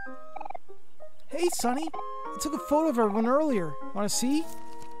 Hey, Sonny, I took a photo of everyone earlier. Want to see?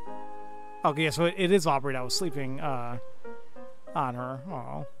 Okay, yeah, so it is Aubrey that was sleeping on her.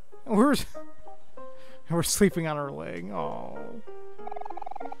 Oh, we're sleeping on her leg. Oh.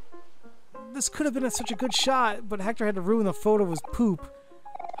 This could have been such a good shot, but Hector had to ruin the photo with poop.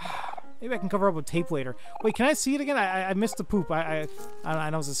 Maybe I can cover up with tape later. Wait, can I see it again? I missed the poop. I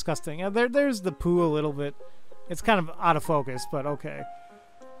know it's disgusting. Yeah, there's the poo a little bit. It's kind of out of focus, but okay.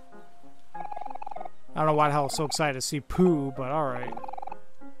 I don't know why the hell I was so excited to see poo, but alright.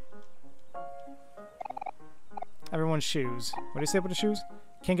 Everyone's shoes. What do you say about the shoes?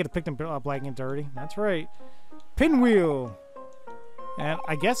 Can't get a pick them black and dirty. That's right. Pinwheel! And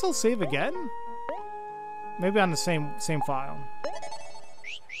I guess I'll save again? Maybe on the same file.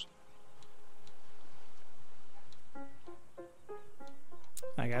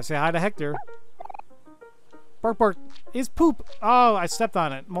 I gotta say hi to Hector. Bark, bark. Is poop. Oh, I stepped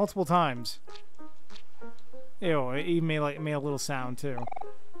on it multiple times. Ew, it even made a little sound too.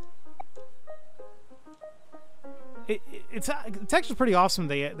 It's actually pretty awesome.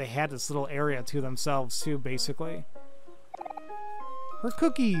 They had this little area to themselves too, basically. Her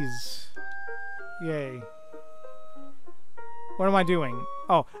cookies. Yay. What am I doing?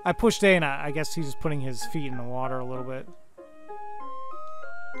 Oh, I pushed A and I guess he's just putting his feet in the water a little bit.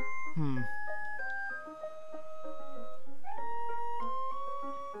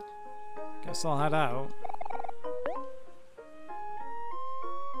 Guess I'll head out.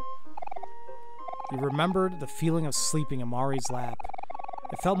 You remembered the feeling of sleeping in Mari's lap.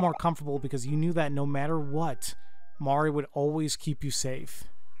 It felt more comfortable because you knew that no matter what, Mari would always keep you safe.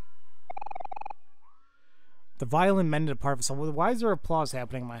 The violin mended a part of itself. Why is there applause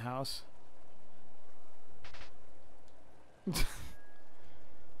happening in my house?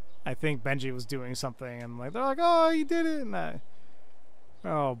 I think Benji was doing something, and they're like, "Oh, you did it!" And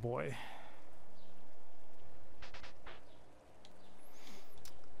oh boy.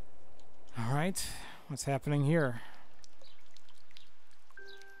 All right, what's happening here?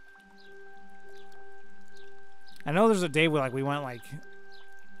 I know there's a day where we went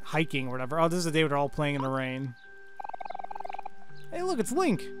hiking or whatever. Oh, this is the day where they're all playing in the rain. Hey, look, it's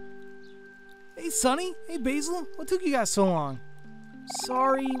Link. Hey, Sonny. Hey, Basil. What took you guys so long?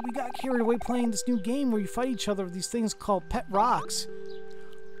 Sorry, we got carried away playing this new game where you fight each other with these things called pet rocks.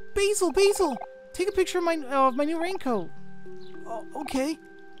 Basil, take a picture of my new raincoat. Oh, okay.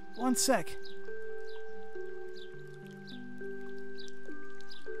 One sec.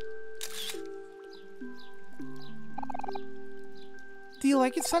 Do you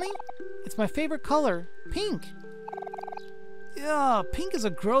like it, Sonny? It's my favorite color, pink. Yeah, pink is a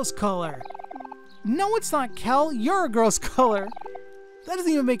gross color. No, it's not, Kel. You're a gross color. That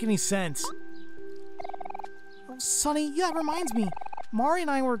doesn't even make any sense. Oh, Sonny, yeah, that reminds me. Mari and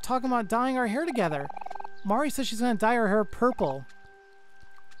I were talking about dyeing our hair together. Mari says she's going to dye her hair purple.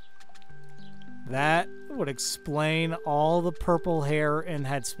 That would explain all the purple hair in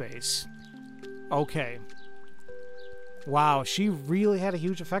Headspace. Okay. Wow, she really had a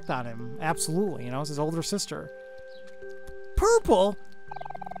huge effect on him. Absolutely, you know, it's his older sister. Purple?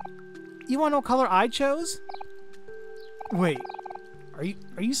 You want to know what color I chose? Wait, are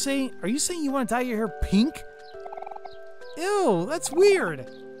you saying you want to dye your hair pink? Ew, that's weird.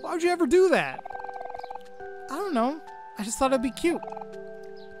 Why would you ever do that? I don't know. I just thought it'd be cute.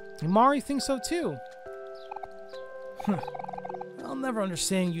 And Mari thinks so too. I'll never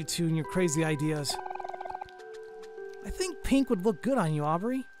understand you two and your crazy ideas. I think pink would look good on you,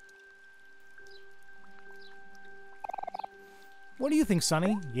 Aubrey. What do you think,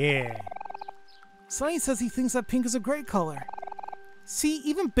 Sonny? Yeah. Sonny says he thinks that pink is a great color. See,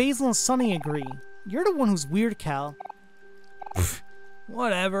 even Basil and Sonny agree. You're the one who's weird, Cal.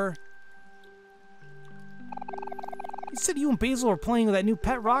 Whatever. You said you and Basil were playing that new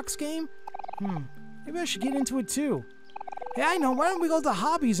Pet Rocks game? Maybe I should get into it too. Hey, I know. Why don't we go to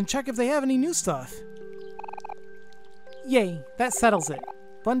Hobbies and check if they have any new stuff? Yay, that settles it.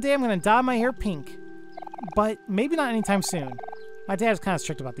 One day I'm gonna dye my hair pink. But maybe not anytime soon. My dad is kind of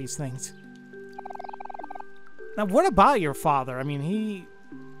strict about these things. Now, what about your father? I mean, he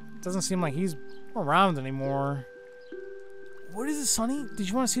doesn't seem like he's around anymore. What is it, Sonny? Did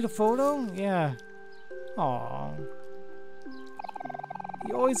you want to see the photo? Yeah. Aww.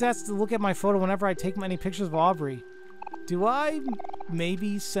 He always asks to look at my photo whenever I take any pictures of Aubrey. Do I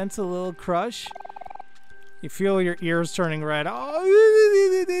maybe sense a little crush? You feel your ears turning red.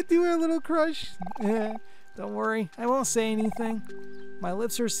 Oh, do a little crush. Yeah, don't worry, I won't say anything. My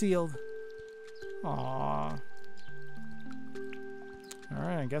lips are sealed. Aww.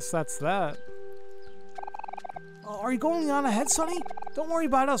 Alright, I guess that's that. Oh, are you going on ahead, Sonny? Don't worry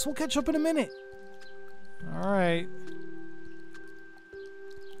about us, we'll catch up in a minute. Alright.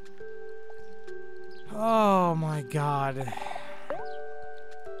 Oh my god.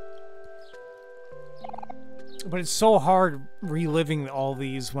 But it's so hard reliving all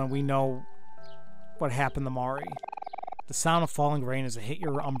these when we know what happened to Mari. The sound of falling rain as it hit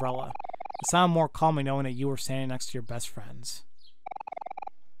your umbrella. It sounded more calming knowing that you were standing next to your best friends.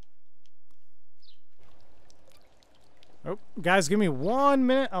 Oh, guys, give me 1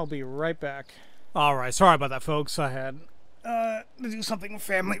 minute. I'll be right back. Alright, sorry about that, folks. I had to do something with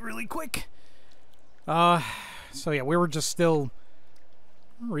family really quick. So yeah, we were just still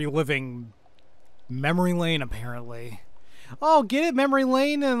reliving memory lane, apparently. Oh, get it? Memory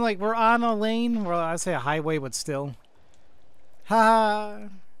lane, and like we're on a lane. Well, I say a highway, but still. Ha!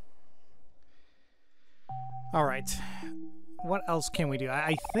 Alright. What else can we do?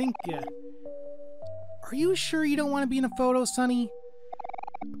 I think... Are you sure you don't want to be in a photo, Sonny?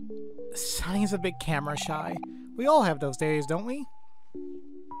 Sonny's a bit camera shy. We all have those days, don't we?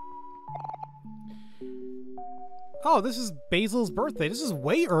 Oh, this is Basil's birthday. This is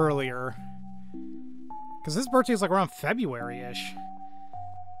way earlier. Because his birthday is like around February-ish.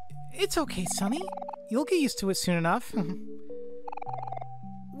 It's okay, Sonny. You'll get used to it soon enough.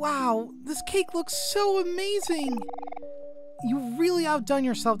 Wow, this cake looks so amazing. You really outdone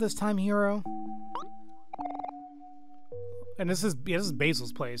yourself this time, Hero. And this is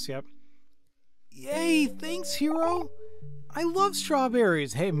Basil's place, yep. Yay, thanks, Hero. I love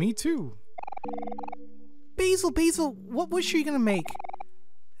strawberries. Hey, me too. Basil, what wish are you gonna make?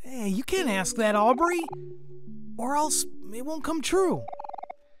 Hey, you can't ask that, Aubrey. Or else it won't come true.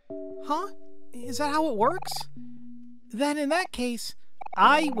 Huh? Is that how it works? Then in that case,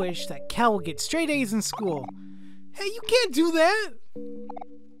 I wish that Cal would get straight A's in school. Hey, you can't do that!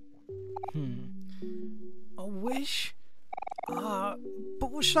 A wish? But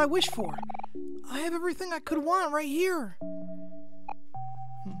what should I wish for? I have everything I could want right here.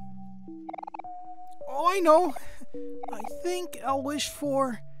 Oh, I know. I think I'll wish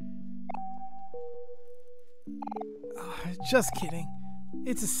for... just kidding.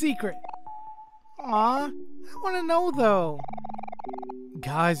 It's a secret. Aw, I want to know though.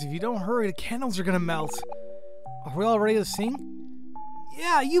 Guys, if you don't hurry, the candles are gonna melt. Are we all ready to sing?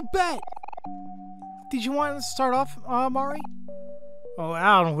 Yeah, you bet! Did you want to start off, Mari? Oh,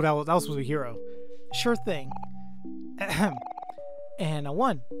 I don't know who that was. That was supposed to be Hero. Sure thing. Ahem. And a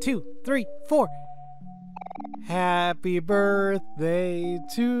 1, 2, 3, 4. Happy birthday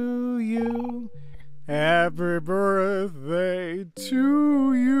to you. Happy birthday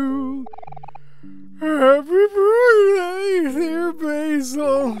to you. Happy birthday, dear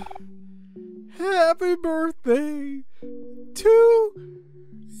Basil. Happy birthday to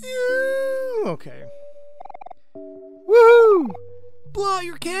you. Okay. Woohoo! Blow out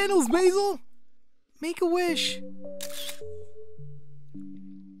your candles, Basil. Make a wish.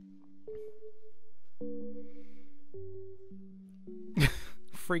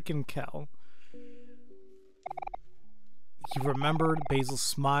 Freaking Cal. He remembered Basil's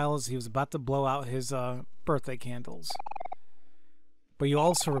smile as he was about to blow out his birthday candles. But you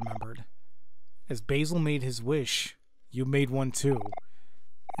also remembered, as Basil made his wish, you made one too.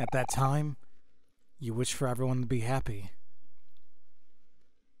 At that time, you wished for everyone to be happy.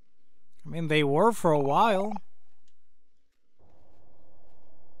 I mean, they were for a while.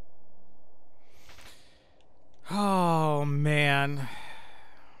 Oh, man.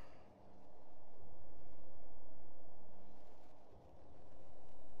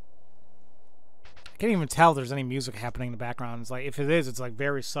 I can't even tell if there's any music happening in the background. It's like, if it is, it's like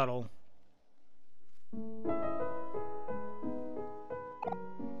very subtle.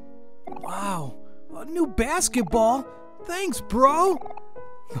 Wow, a new basketball? Thanks, bro!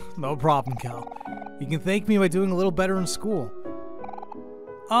 No problem, Cal. You can thank me by doing a little better in school.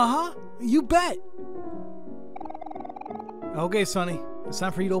 Uh-huh, you bet! Okay, Sonny, it's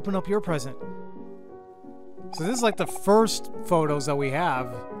time for you to open up your present. So this is like the first photos that we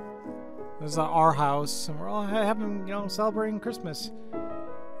have. This is our house, and we're all having, you know, celebrating Christmas.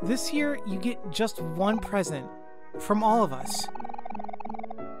 This year, you get just one present from all of us.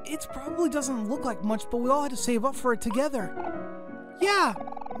 It probably doesn't look like much, but we all had to save up for it together. Yeah,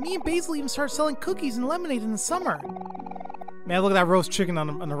 me and Basil even started selling cookies and lemonade in the summer. Man, look at that roast chicken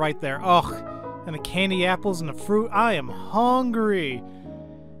on the right there. Ugh, and the candy apples and the fruit. I am hungry.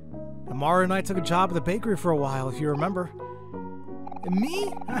 Omori and I took a job at the bakery for a while, if you remember. And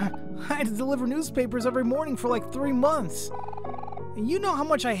me? I had to deliver newspapers every morning for like 3 months. And you know how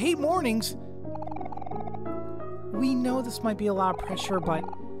much I hate mornings. We know this might be a lot of pressure, but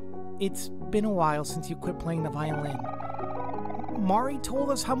it's been a while since you quit playing the violin. Mari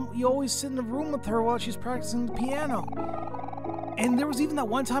told us how you always sit in the room with her while she's practicing the piano. And there was even that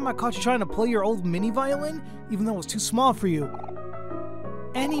one time I caught you trying to play your old mini violin, even though it was too small for you.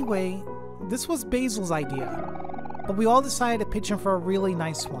 Anyway, this was Basil's idea. But we all decided to pitch in for a really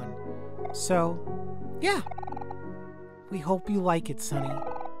nice one. So, yeah. We hope you like it, Sonny.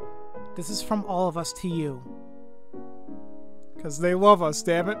 This is from all of us to you. Because they love us,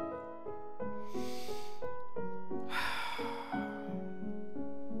 damn it.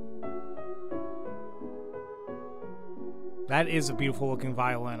 That is a beautiful looking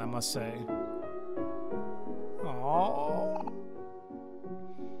violin, I must say. Aww.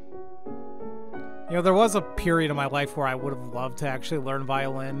 You know, there was a period in my life where I would have loved to actually learn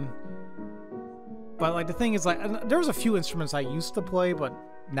violin. But, like, the thing is, like, there was a few instruments I used to play, but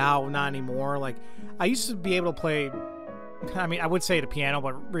now, not anymore. Like, I used to be able to play, I mean, I would say the piano,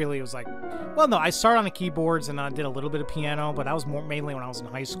 but really it was like, well, no, I started on the keyboards and I did a little bit of piano, but that was more mainly when I was in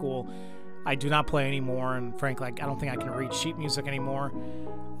high school. I do not play anymore, and frankly, I don't think I can read sheet music anymore.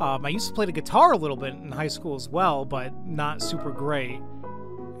 I used to play the guitar a little bit in high school as well, but not super great.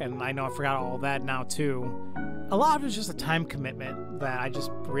 And I know I forgot all that now, too. A lot of it was just a time commitment that I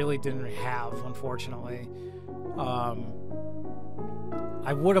just really didn't have, unfortunately.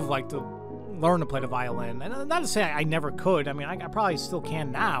 I would have liked to learn to play the violin. And not to say I never could. I mean, I probably still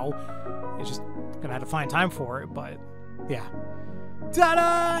can now. It's just gonna have to find time for it, but yeah.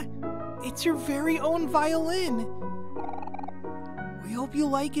 Ta-da! It's your very own violin! We hope you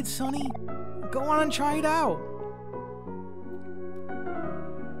like it, Sonny. Go on and try it out.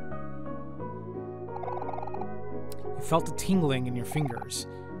 You felt a tingling in your fingers,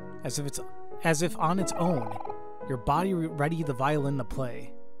 as if on its own, your body readied the violin to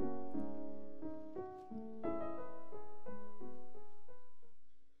play.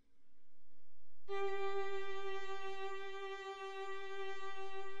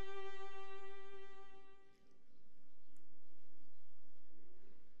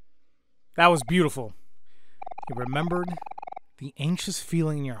 That was beautiful. You remembered the anxious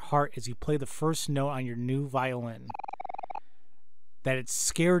feeling in your heart as you played the first note on your new violin. That it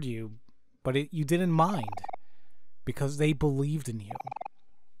scared you, but you didn't mind, because they believed in you.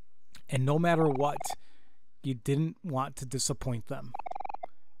 And no matter what, you didn't want to disappoint them,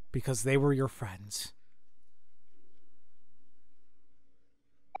 because they were your friends.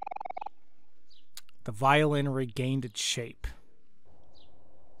 The violin regained its shape.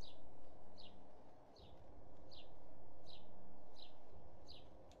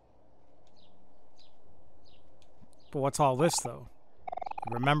 But what's all this, though?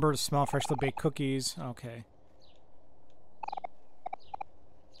 Remember to smell freshly baked cookies. Okay.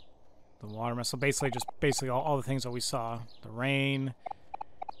 The watermelon. So basically all the things that we saw. The rain.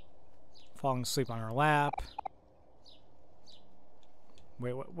 Falling asleep on her lap.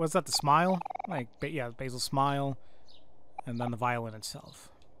 Wait, was that the smile? Like, yeah, Basil's smile. And then the violin itself.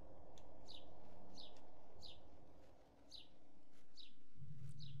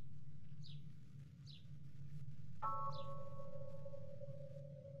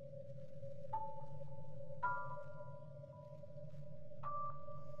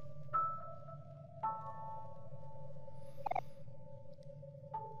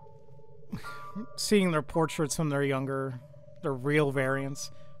 Seeing their portraits when they're younger, their real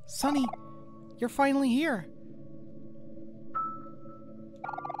variants. Sonny, you're finally here.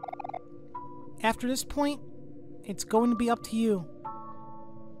 After this point, it's going to be up to you.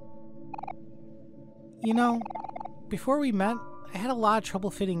 You know, before we met, I had a lot of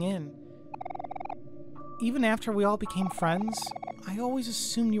trouble fitting in. Even after we all became friends, I always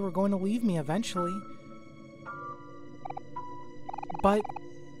assumed you were going to leave me eventually. But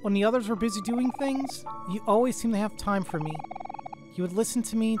when the others were busy doing things, you always seemed to have time for me. You would listen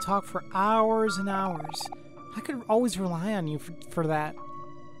to me talk for hours and hours. I could always rely on you for that.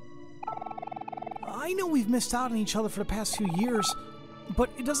 I know we've missed out on each other for the past few years,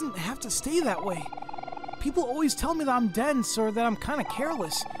 but it doesn't have to stay that way. People always tell me that I'm dense or that I'm kind of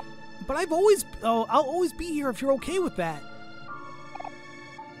careless, but I'll always be here if you're okay with that.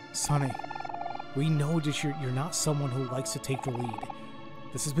 Sonny, we know that you're not someone who likes to take the lead.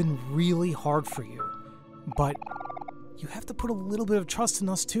 This has been really hard for you, but you have to put a little bit of trust in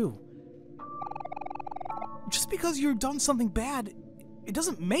us too. Just because you've done something bad, it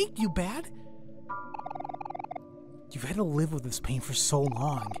doesn't make you bad. You've had to live with this pain for so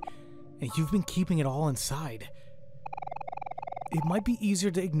long, and you've been keeping it all inside. It might be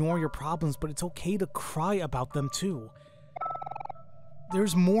easier to ignore your problems, but it's okay to cry about them too.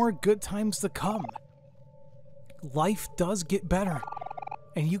 There's more good times to come. Life does get better,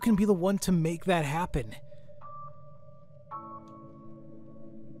 and you can be the one to make that happen.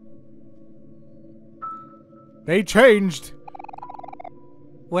 They changed.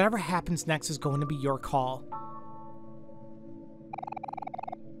 Whatever happens next is going to be your call.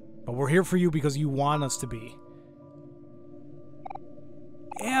 But we're here for you because you want us to be.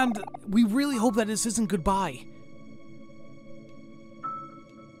 And we really hope that this isn't goodbye.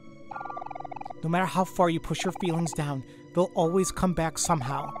 No matter how far you push your feelings down, they'll always come back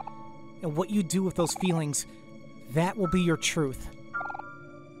somehow. And what you do with those feelings, that will be your truth.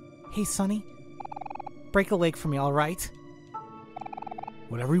 Hey, Sonny. Break a leg for me, alright?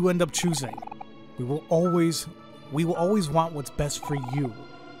 Whatever you end up choosing, we will always want what's best for you.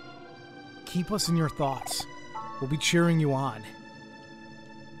 Keep us in your thoughts. We'll be cheering you on.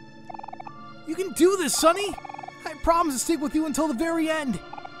 You can do this, Sonny! I promise to stick with you until the very end.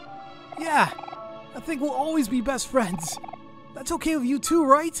 Yeah, I think we'll always be best friends. That's okay with you too,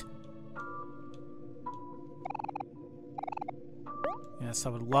 right? Yes, I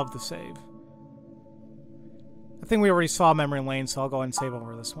would love to save. I think we already saw Memory Lane, so I'll go ahead and save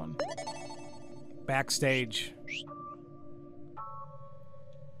over this one. Backstage.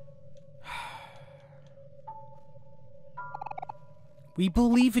 We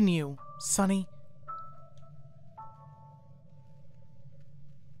believe in you, Sonny.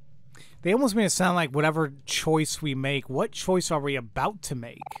 They almost made it sound like whatever choice we make, what choice are we about to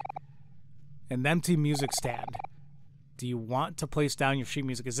make? An empty music stand. Do you want to place down your sheet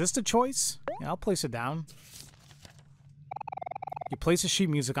music? Is this the choice? Yeah, I'll place it down. You place the sheet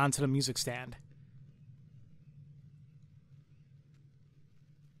music onto the music stand.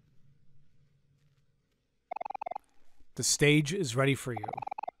 The stage is ready for you.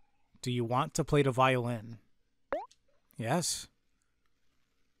 Do you want to play the violin? Yes.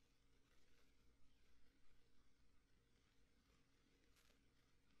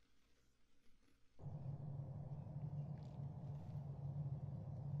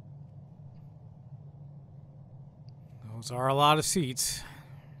 Those are a lot of seats.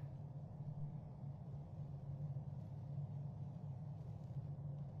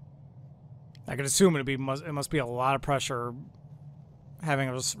 I could assume it must be a lot of pressure having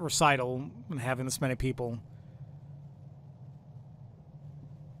a recital and having this many people.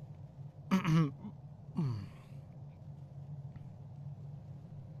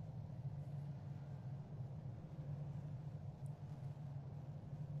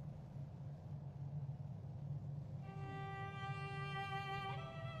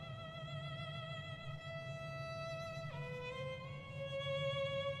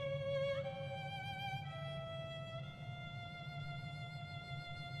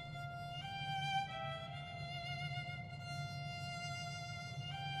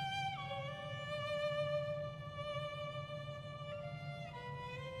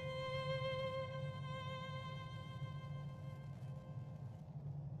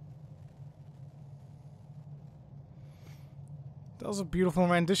 That was a beautiful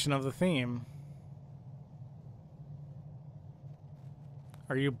rendition of the theme.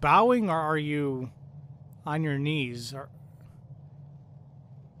 Are you bowing or are you on your knees?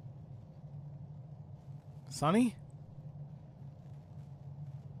 Sonny?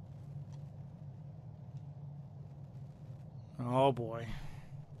 Oh boy.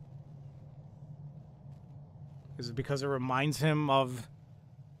 Is it because it reminds him of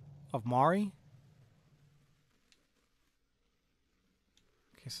Mari?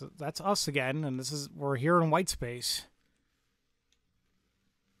 Okay, so that's us again, and we're here in white space.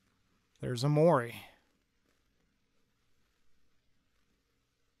 There's Omori.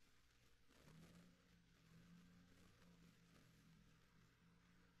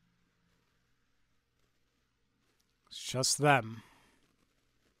 It's just them.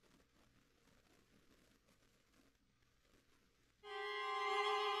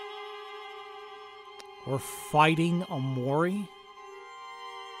 We're fighting Omori?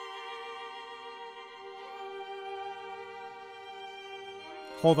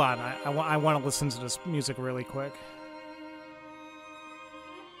 Hold on, I want to listen to this music really quick.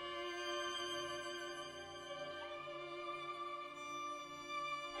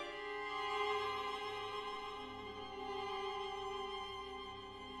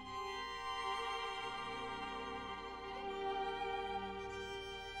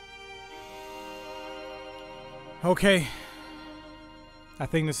 Okay. I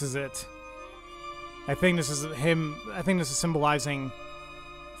think this is it. I think this is him. I think this is symbolizing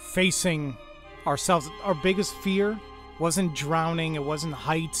facing ourselves. Our biggest fear wasn't drowning, it wasn't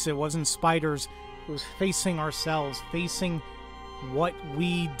heights, it wasn't spiders. It was facing ourselves, facing what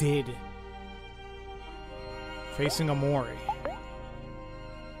we did. Facing Omori.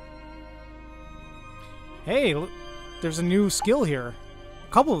 Hey, look, there's a new skill here.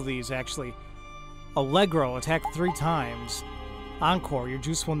 A couple of these, actually. Allegro, attack 3 times. Encore, your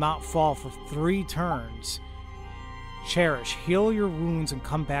juice will not fall for 3 turns. Cherish, heal your wounds and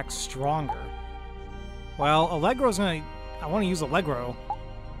come back stronger. Well, Allegro's gonna... I want to use Allegro.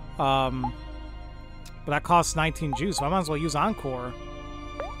 But that costs 19 juice, so I might as well use Encore.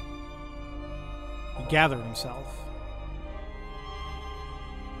 He gathered himself.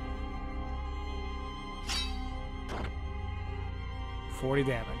 $40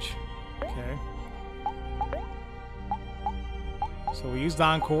 damage. Okay. So we used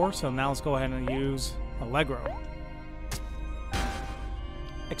Encore, so now let's go ahead and use Allegro.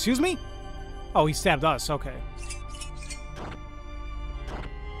 Excuse me? Oh, he stabbed us. Okay.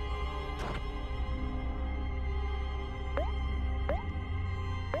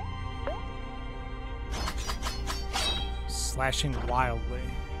 Slashing wildly.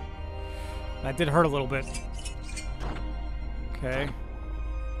 That did hurt a little bit. Okay.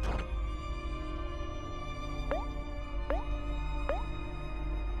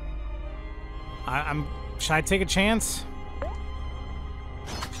 Should I take a chance?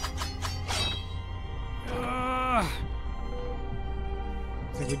 I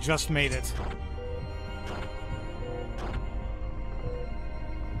think we just made it.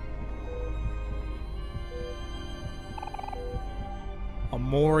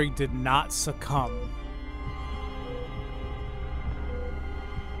 Omori did not succumb.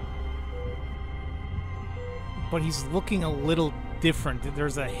 But he's looking a little different.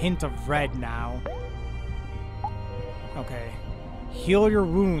 There's a hint of red now. Okay. Heal your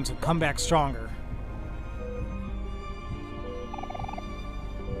wounds and come back stronger.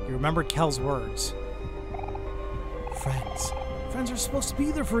 You remember Kel's words. Friends. Friends are supposed to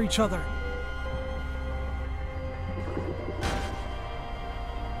be there for each other.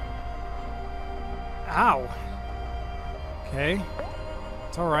 Ow. Okay.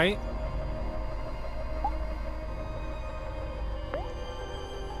 It's alright.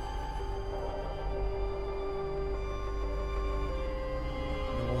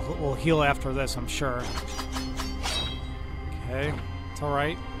 We'll heal after this, I'm sure. Okay. It's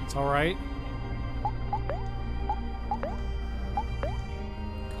alright. It's alright.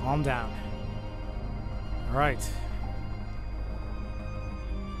 Calm down. Alright.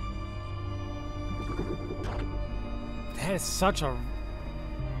 That is such a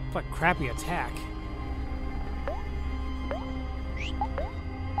crappy attack.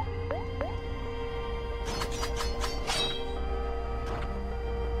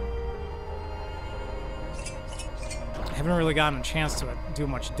 I haven't really gotten a chance to do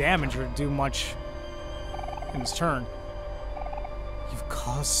much damage or do much in his turn. You've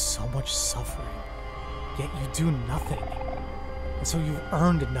caused so much suffering, yet you do nothing. And so you've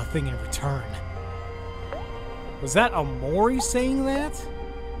earned nothing in return. Was that Omori saying that?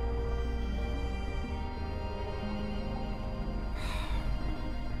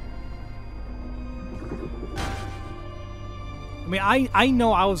 I mean, I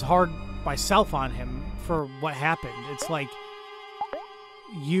know I was hard myself on him for what happened. It's like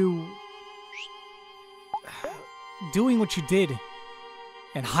you doing what you did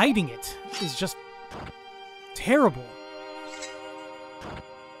and hiding it is just terrible.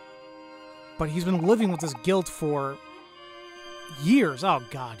 But he's been living with this guilt for years. Oh,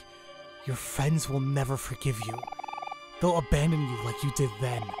 God. Your friends will never forgive you. They'll abandon you like you did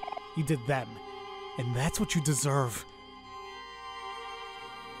then. You did them. And that's what you deserve.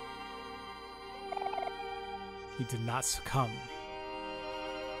 He did not succumb.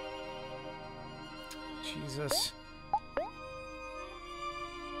 Jesus.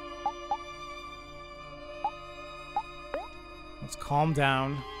 Let's calm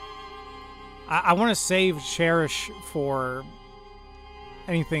down. I want to save Cherish for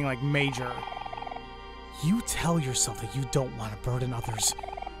anything like major. You tell yourself that you don't want to burden others,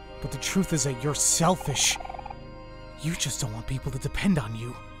 but the truth is that you're selfish. You just don't want people to depend on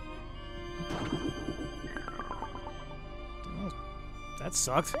you. Oh, that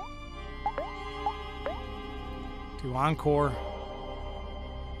sucked. Do Encore.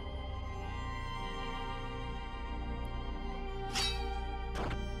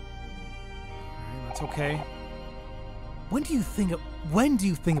 Okay. When do you think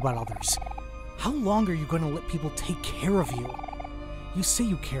about others? How long are you going to let people take care of you? You say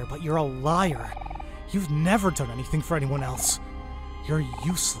you care, but you're a liar. You've never done anything for anyone else. You're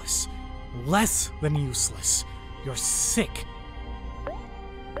useless. Less than useless. You're sick.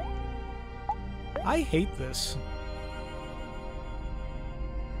 I hate this.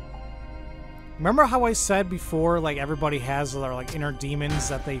 Remember how I said before, like, everybody has their, like, inner demons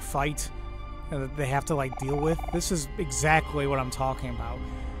that they fight? And that they have to, like, deal with? This is exactly what I'm talking about.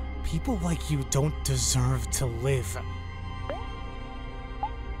 People like you don't deserve to live.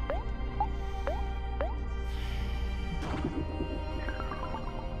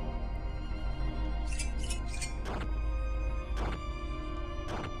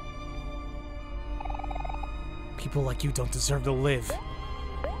 People like you don't deserve to live.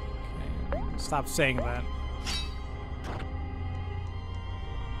 Okay, Stop saying that.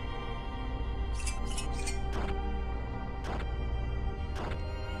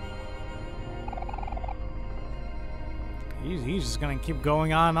 He's just gonna keep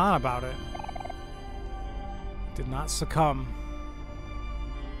going on and on about it. Did not succumb.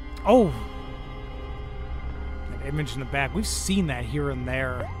 Oh! That image in the back. We've seen that here and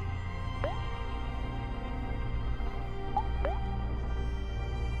there.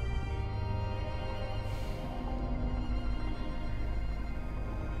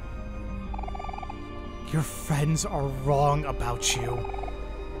 Your friends are wrong about you.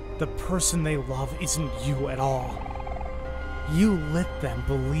 The person they love isn't you at all. You let them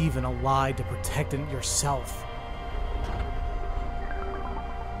believe in a lie to protect yourself.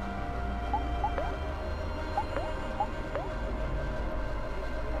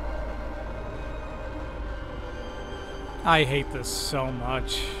 I hate this so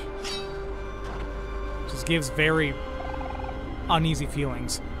much. Just gives very uneasy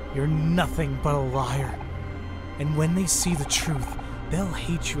feelings. You're nothing but a liar. And when they see the truth, they'll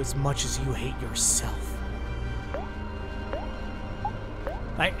hate you as much as you hate yourself.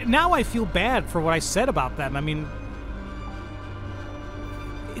 Now I feel bad for what I said about them. I mean,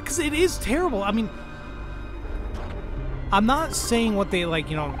 because it is terrible. I mean, I'm not saying what they,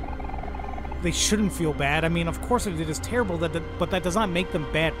 like, you know, they shouldn't feel bad. I mean, of course it is terrible, but that does not make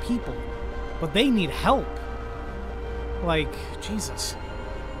them bad people. But they need help. Like, Jesus.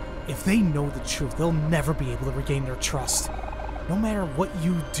 If they know the truth, they'll never be able to regain their trust. No matter what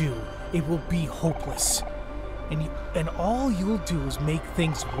you do, it will be hopeless. And all you'll do is make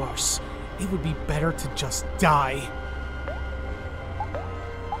things worse. It would be better to just die.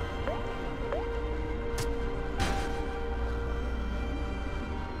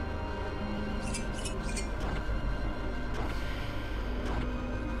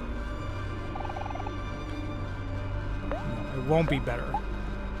 No, it won't be better.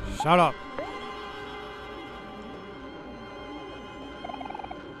 Shut up.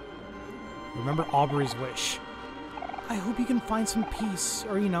 Remember Aubrey's wish. I hope you can find some peace,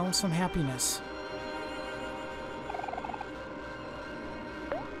 or, you know, some happiness.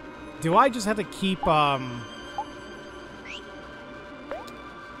 Do I just have to keep, maybe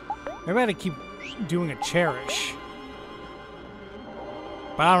I have to keep doing a cherish.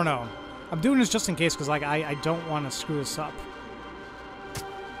 But I don't know. I'm doing this just in case, because, like, I don't want to screw this up.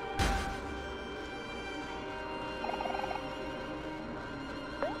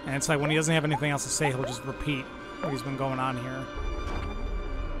 And it's like, when he doesn't have anything else to say, he'll just repeat what he's been going on here.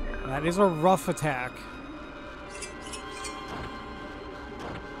 That is a rough attack.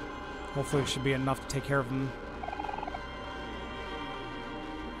 Hopefully it should be enough to take care of him.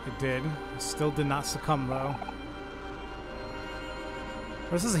 It did. It still did not succumb, though.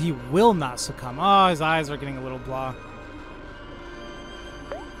 But it says he will not succumb. Oh, his eyes are getting a little blah.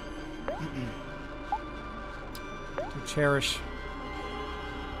 To cherish.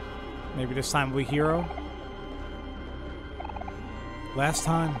 Maybe this time we hero. Last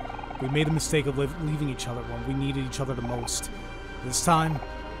time, we made a mistake of leaving each other when we needed each other the most. This time,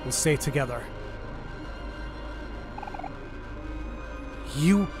 we'll stay together.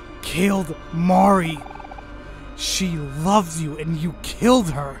 You killed Mari. She loved you and you killed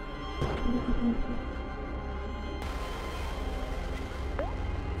her.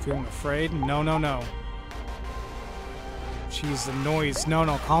 Feeling afraid? No, no, no. Jeez, the noise. No,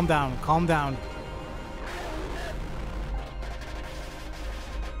 no, calm down, calm down.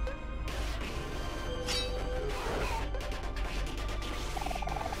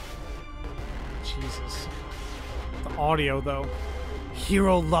 Jesus. The audio, though.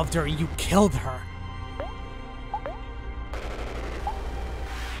 Hero loved her and you killed her.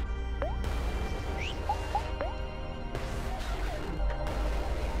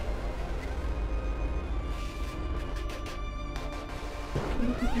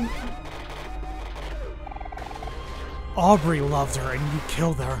 Aubrey loved her and you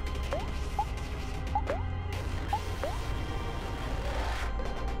killed her.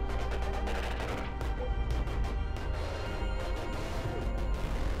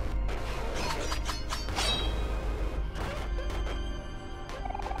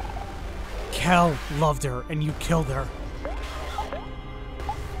 Kel loved her and you killed her.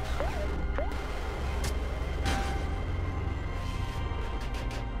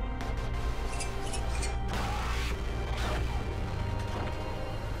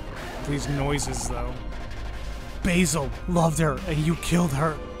 These noises, though. Basil loved her, and you killed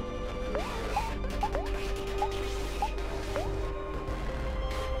her.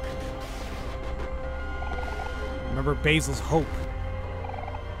 Remember Basil's hope.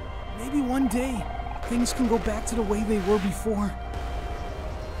 maybe one day things can go back to the way they were before.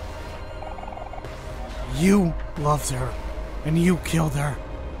 You loved her, and you killed her.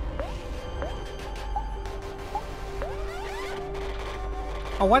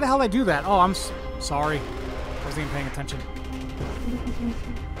 Oh, why the hell did I do that? Oh, I'm sorry. I wasn't even paying attention.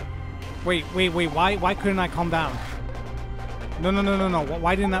 Wait, why couldn't I calm down? No.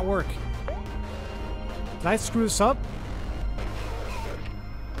 Why didn't that work? Did I screw this up?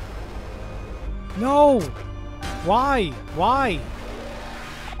 No! Why? Why?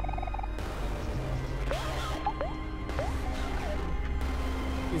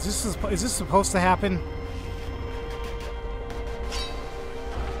 Is this supposed to happen?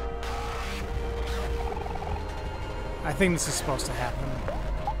 I think this is supposed to happen.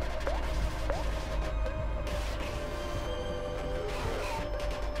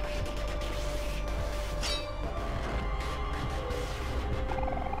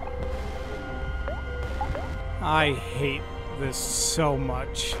 I hate this so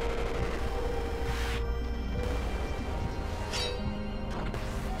much.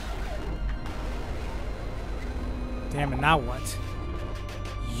 Damn it, now what?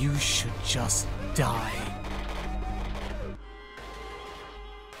 You should just die.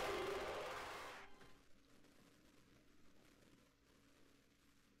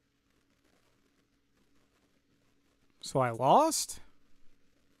 So I lost?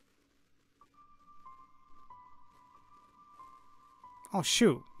 Oh,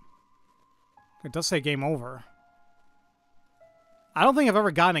 shoot. It does say game over. I don't think I've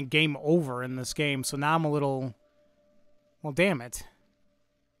ever gotten a game over in this game, so now I'm a little... Well, damn it.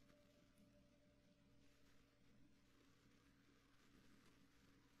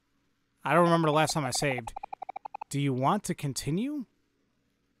 I don't remember the last time I saved. Do you want to continue?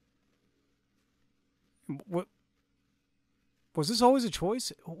 What? Was this always a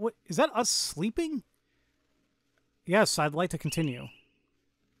choice? What? Is that us sleeping? Yes, I'd like to continue.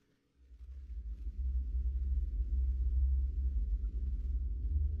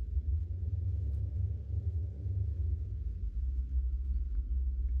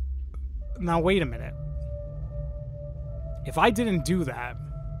 Now, wait a minute. If I didn't do that...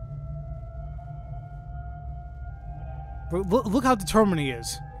 Look how determined he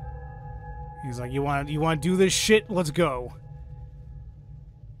is. He's like, you want to do this shit? Let's go.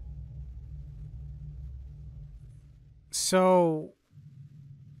 So...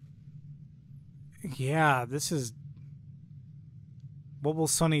 Yeah, this is... What will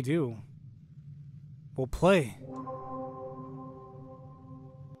Sonny do? We'll play.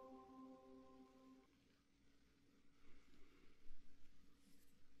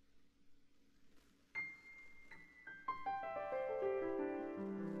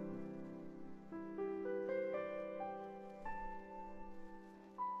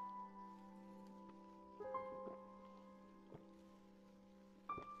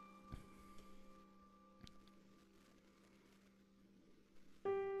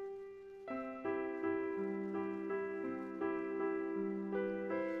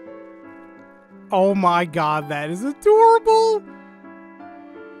 Oh my god, that is adorable!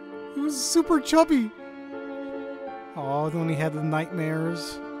 He was super chubby. Oh, when he had the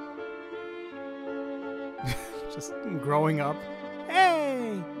nightmares. Just growing up.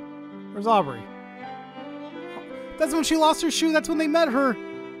 Hey! Where's Aubrey? That's when she lost her shoe. That's when they met her.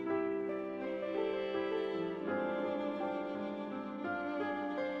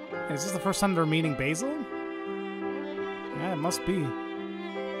 Is this the first time they're meeting Basil? Yeah, it must be.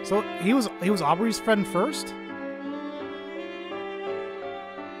 So he was Aubrey's friend first?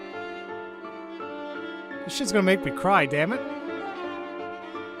 This shit's gonna make me cry, damn it.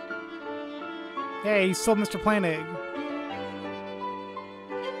 Hey, he's still Mr. Plant Egg.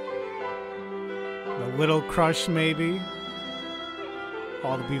 The little crush, maybe.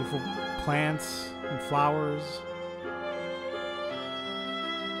 All the beautiful plants and flowers.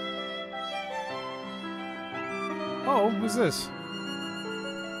 Oh, who's this?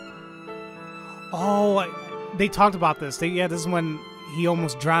 Oh, they talked about this. Yeah, this is when he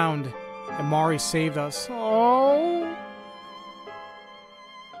almost drowned and Mari saved us. Oh.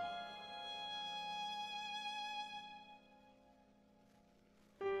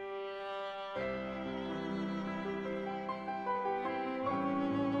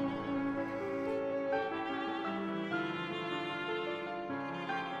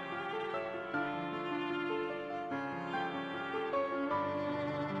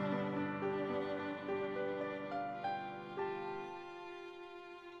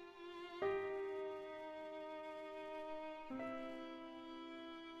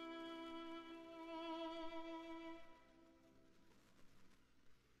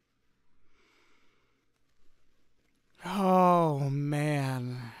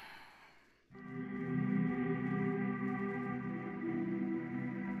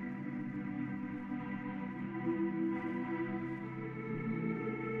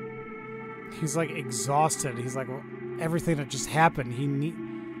 He's like exhausted. He's like, well, everything that just happened.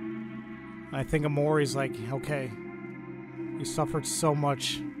 I think Omori's like, okay, you suffered so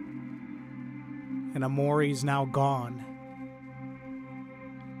much, and Omori's now gone.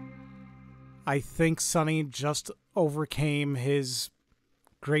 I think Sunny just overcame his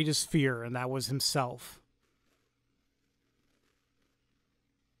greatest fear, and that was himself.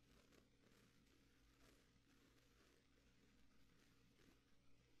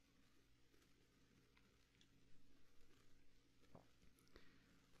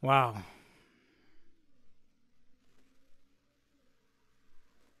 Wow.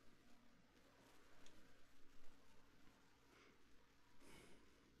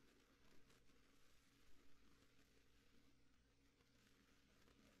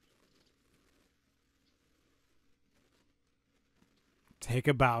 Take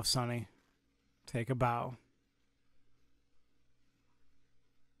a bow, Sonny. Take a bow.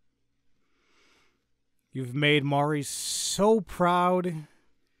 You've made Mari so proud.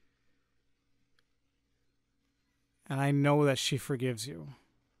 And I know that she forgives you.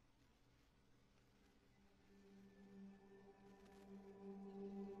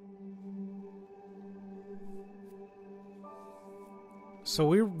 So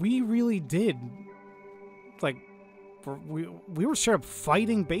we really did, like, we were straight up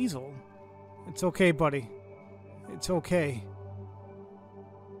fighting Basil. It's okay, buddy. It's okay.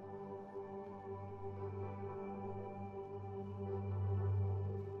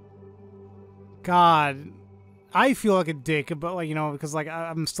 God, I feel like a dick, but like, you know, because like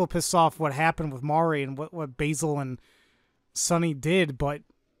I'm still pissed off what happened with Mari and what Basil and Sunny did, but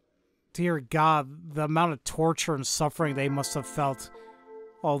dear God, the amount of torture and suffering they must have felt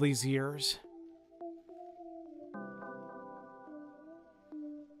all these years.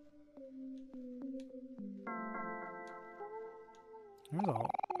 There's all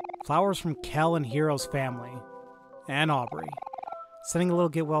flowers from Kel and Hero's family. And Aubrey. Sending a little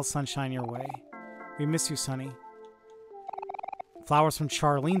get well sunshine your way. We miss you, Sunny. Flowers from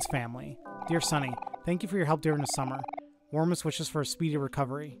Charlene's family. Dear Sunny, thank you for your help during the summer. Warmest wishes for a speedy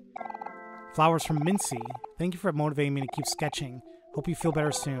recovery. Flowers from Mincy. Thank you for motivating me to keep sketching. Hope you feel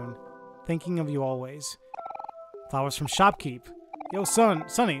better soon. Thinking of you always. Flowers from Shopkeep. Yo,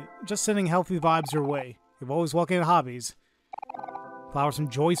 Sunny, just sending healthy vibes your way. You've always welcome to hobbies. Flowers from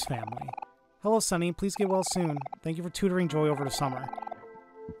Joy's family. Hello, Sunny. Please get well soon. Thank you for tutoring Joy over the summer.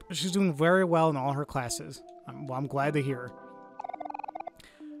 She's doing very well in all her classes. I'm glad to hear.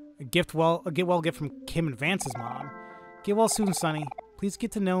 A get well gift from Kim and Vance's mom. Get well soon, Sunny. Please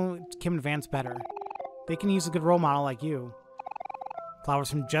get to know Kim and Vance better. They can use a good role model like you. Flowers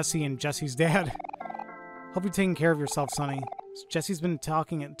from Jesse and Jesse's dad. Hope you're taking care of yourself, Sunny. Jesse's been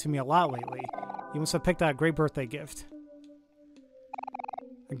talking to me a lot lately. You must have picked out a great birthday gift.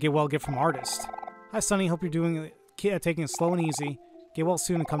 A get well gift from Artist. Hi, Sunny. Hope you're taking it slow and easy. Get well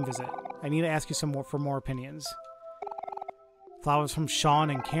soon and come visit. I need to ask you for more opinions. Flowers from Sean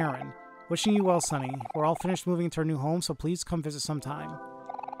and Karen. Wishing you well, Sunny. We're all finished moving into our new home, so please come visit sometime.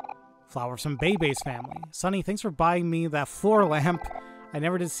 Flowers from Bebe's family. Sunny, thanks for buying me that floor lamp. I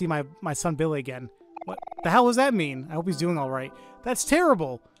never did see my son Billy again. What the hell does that mean? I hope he's doing alright. That's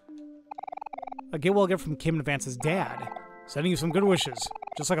terrible! A get well gift from Kim and Vance's dad. Sending you some good wishes.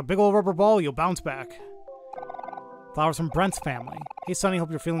 Just like a big old rubber ball, you'll bounce back. Flowers from Brent's family. Hey, Sunny, hope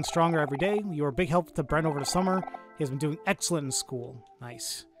you're feeling stronger every day. You were a big help to Brent over the summer. He has been doing excellent in school.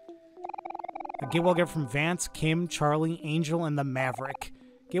 Nice. A get well gift from Vance, Kim, Charlie, Angel, and the Maverick.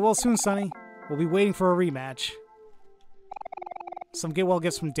 Get well soon, Sunny. We'll be waiting for a rematch. Some get well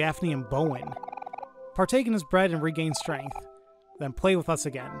gifts from Daphne and Bowen. Partake in his bread and regain strength. Then play with us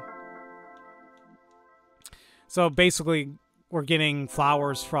again. So basically, we're getting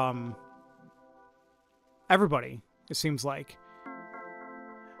flowers from everybody, it seems like.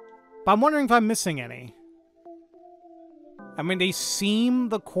 But I'm wondering if I'm missing any. I mean, they seem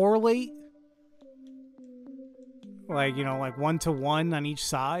to correlate. Like, you know, like 1-to-1 on each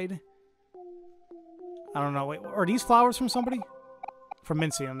side. I don't know. Wait, are these flowers from somebody? From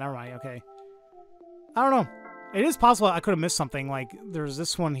Mincy. Oh, never mind. Okay. I don't know. It is possible I could have missed something. Like, there's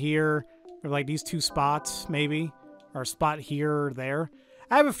this one here. Or like these two spots, maybe. Or a spot here or there.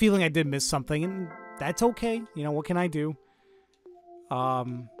 I have a feeling I did miss something. And that's okay. You know, what can I do?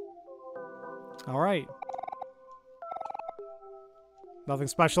 Alright. Nothing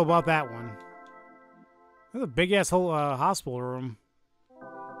special about that one. There's a big-ass whole hospital room.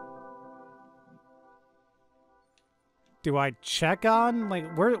 Do I check on?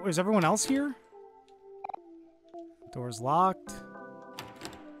 Like, where is everyone else here? Door's locked.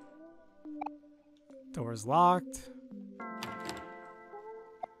 Door's locked.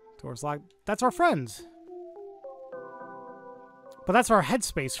 Door's locked. That's our friends. But that's our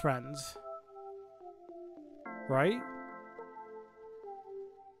headspace friends. Right?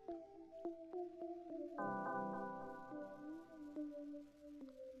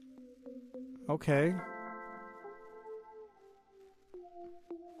 Okay.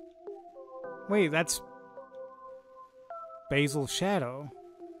 Wait, that's Basil's shadow.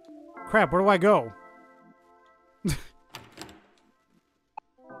 Crap, where do I go?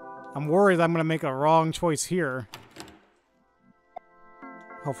 I'm worried I'm gonna make a wrong choice here.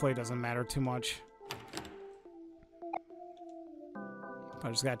 Hopefully it doesn't matter too much. I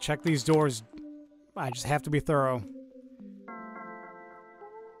just gotta check these doors. I just have to be thorough.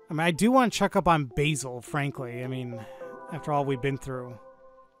 I mean, I do want to check up on Basil, frankly. I mean, after all we've been through.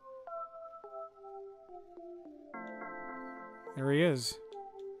 There he is.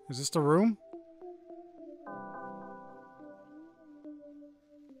 Is this the room?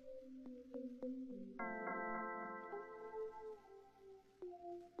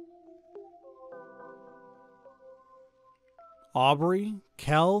 Aubrey,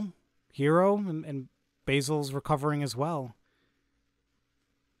 Kel, Hero, and Basil's recovering as well.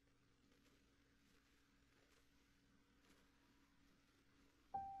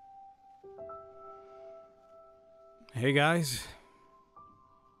 Hey guys.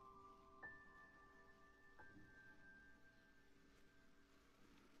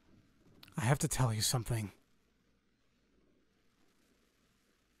 I have to tell you something.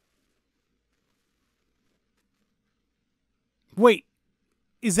 Wait,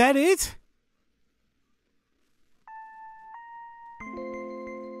 is that it?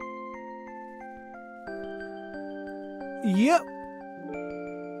 Yep.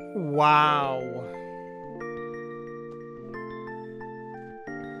 Wow.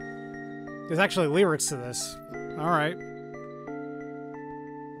 There's actually lyrics to this. All right.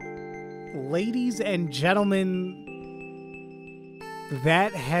 Ladies and gentlemen,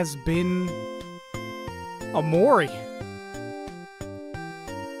 that has been Omori.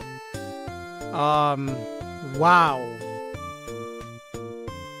 Wow.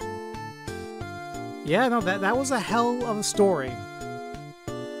 Yeah, no, that was a hell of a story.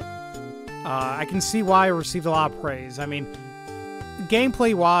 I can see why it received a lot of praise. I mean,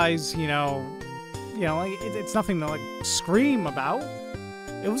 gameplay-wise, like it's nothing to like scream about.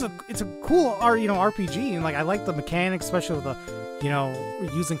 It's a cool RPG, and like I like the mechanics, especially with the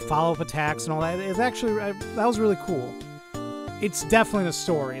using follow-up attacks and all that. It's actually that was really cool. It's definitely the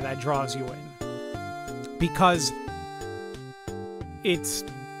story that draws you in because it's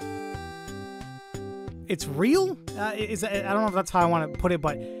real. I don't know if that's how I want to put it,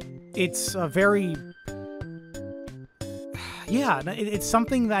 but it's a very it's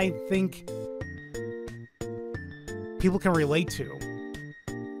something that I think people can relate to.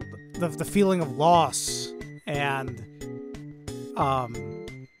 The feeling of loss and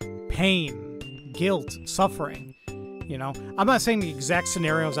pain, guilt, suffering. I'm not saying the exact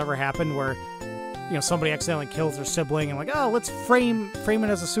scenarios ever happened where somebody accidentally kills their sibling and like, oh, let's frame it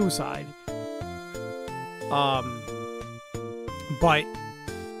as a suicide. But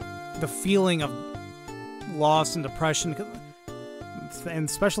the feeling of loss and depression, and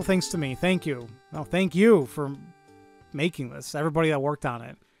special thanks to me. Thank you. No, thank you for making this. Everybody that worked on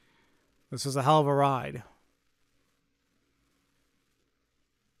it. This was a hell of a ride.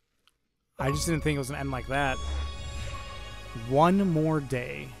 I just didn't think it was going to end like that. One more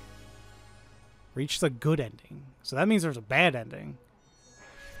day. Reach the good ending. So that means there's a bad ending.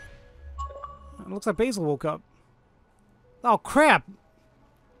 It looks like Basil woke up. Oh, crap!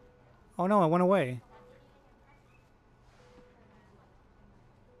 Oh no, it went away.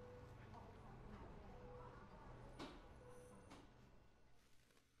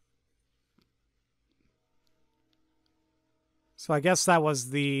 So I guess that was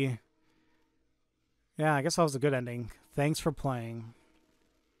the... Yeah, I guess that was a good ending. Thanks for playing.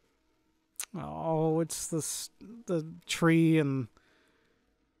 Oh, it's the tree, and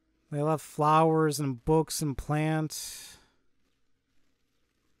they left flowers and books and plants.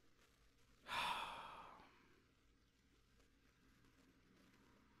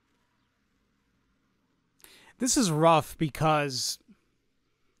 This is rough because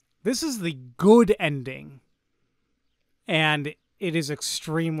this is the good ending. And it is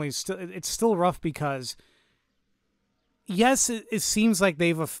extremely it's still rough because yes, it seems like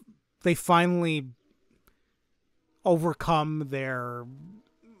they finally overcome their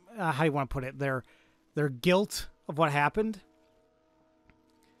how do you want to put it, their guilt of what happened,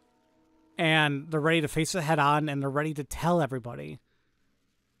 and they're ready to face it head on, and they're ready to tell everybody.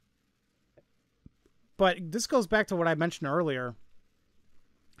 But this goes back to what I mentioned earlier,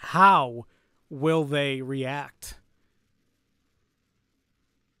 how will they react?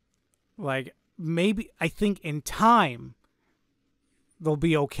 Like, maybe, I think in time, they'll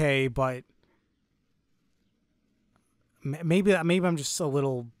be okay, but maybe I'm just a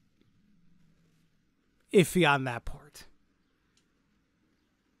little iffy on that part.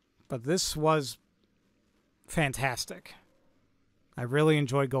 But this was fantastic. I really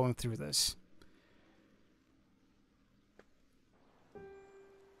enjoyed going through this.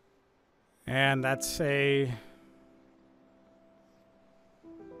 And it's a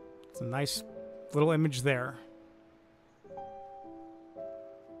nice little image there.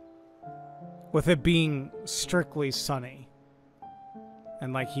 With it being strictly sunny.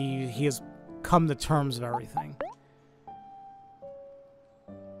 And like he has come to terms with everything.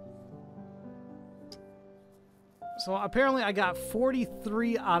 So apparently I got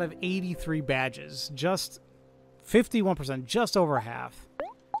 43 out of 83 badges. Just 51%, just over half.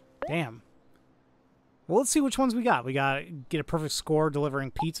 Damn. Well, let's see which ones we got. We got get a perfect score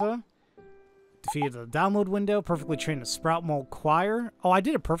delivering pizza. Defeated the download window. Perfectly trained the Sprout Mole Choir. Oh, I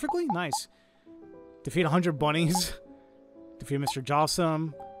did it perfectly? Nice. Defeat 100 bunnies. Defeat Mr.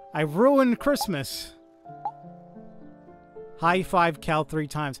 Jawsome. I ruined Christmas. High five Cal 3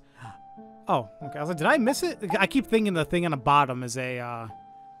 times. Oh, okay. I was like, did I miss it? I keep thinking the thing on the bottom is a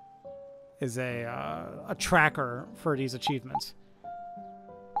tracker for these achievements.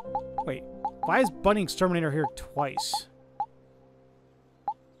 Wait, why is Bunny Exterminator here twice?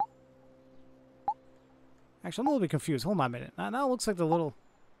 Actually, I'm a little bit confused. Hold on a minute. Now it looks like the little...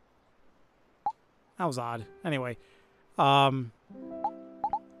 That was odd. Anyway.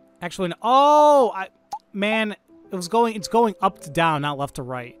 Actually, oh! Man, it's going up to down, not left to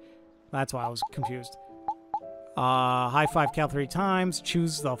right. That's why I was confused. High five Cal 3 times.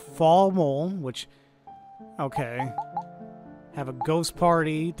 Choose the Fall Mole, which... Okay. Have a ghost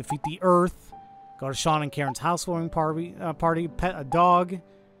party. Defeat the Earth. Go to Sean and Karen's housewarming party. Pet a dog.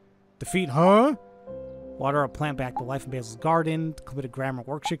 Defeat water a plant back to life in Basil's garden. Complete a grammar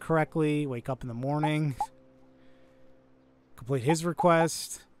worksheet correctly. Wake up in the morning. Complete his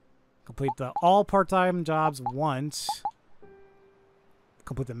request. Complete the all part-time jobs once.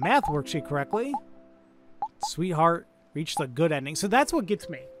 Complete the math worksheet correctly. Sweetheart, reach the good ending. So that's what gets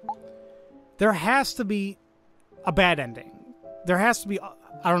me. There has to be a bad ending. There has to be...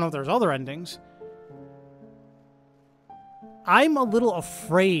 I don't know if there's other endings. I'm a little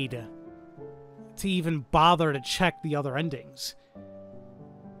afraid to even bother to check the other endings.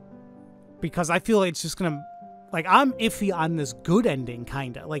 Because I feel like it's just gonna... Like, I'm iffy on this good ending,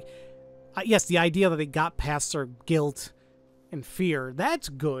 kinda. Like, yes, the idea that they got past their guilt and fear, that's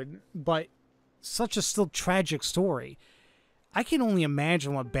good, but such a still tragic story. I can only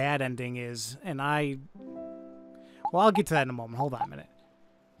imagine what bad ending is, and well, I'll get to that in a moment. Hold on a minute.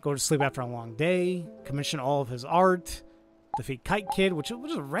 Go to sleep after a long day. Commission all of his art. Defeat Kite Kid, which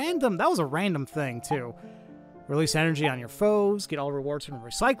was a random... That was a random thing, too. Release energy on your foes. Get all rewards from the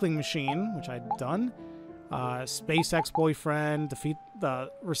recycling machine, which I'd done. Space ex-boyfriend. Defeat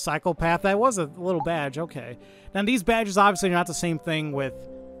the recycle path. That was a little badge. Okay. Now, these badges, obviously, are not the same thing with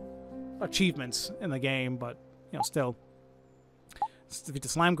achievements in the game, but, you know, still. Defeat the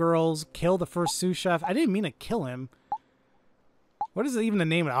slime girls. Kill the first sous chef. I didn't mean to kill him. What is even the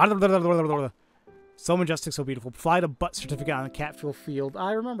name of it? So majestic, so beautiful. Fly the butt certificate on the Catfield Field.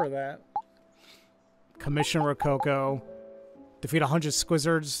 I remember that. Commission Rococo. Defeat 100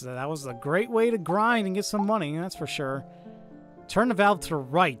 Squizzards. That was a great way to grind and get some money, that's for sure. Turn the valve to the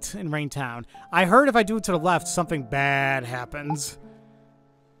right in Raintown. I heard if I do it to the left, something bad happens.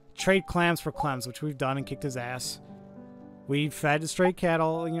 Trade clams for Clems, which we've done and kicked his ass. We fed the stray cat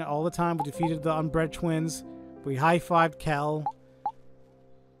all the time. We defeated the unbred twins. We high-fived Kel.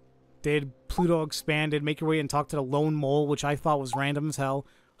 Did Pluto Expanded. Make your way and talk to the lone mole, which I thought was random as hell.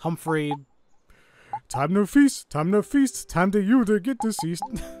 Humphrey. Time to feast. Time to feast. Time to you to get deceased.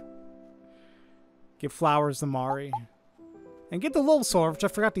 Give flowers to Mari. And get the Lol Sword, which I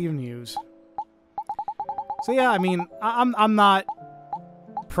forgot to even use. So yeah, I mean, I'm not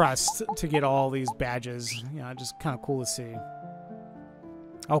pressed to get all these badges. You know, just kind of cool to see.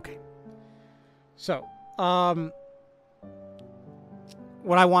 Okay. So,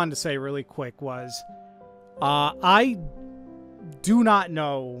 what I wanted to say really quick was, I do not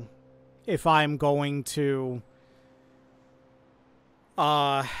know if I'm going to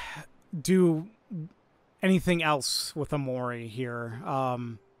do anything else with Omori here.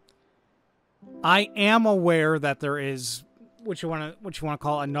 I am aware that there is what you want to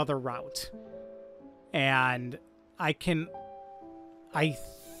call another route, and I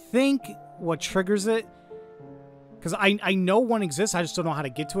think what triggers it Because I know one exists, I just don't know how to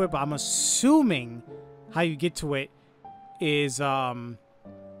get to it, but I'm assuming how you get to it is not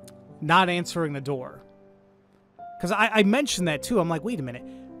answering the door. Because I mentioned that too. I'm like, wait a minute.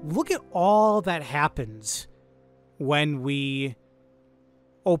 Look at all that happens when we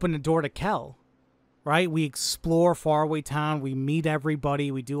open the door to Kel. Right? We explore Faraway Town. We meet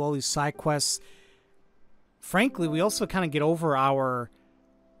everybody. We do all these side quests. Frankly, we also kind of get over our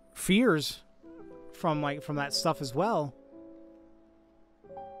fears from that stuff as well.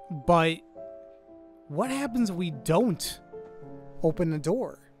 But what happens if we don't open the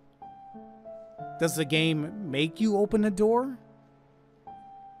door? Does the game make you open the door?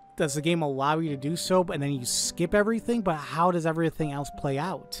 Does the game allow you to do so, and then you skip everything? But how does everything else play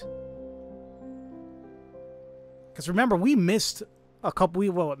out? Because remember, we missed a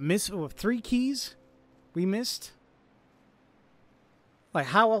couple. Missed 3 keys. We missed. Like,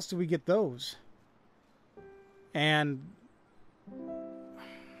 how else do we get those? And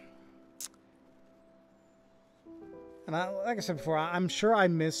like I said before, I'm sure I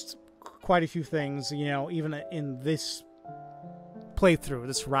missed quite a few things. You know, even in this playthrough,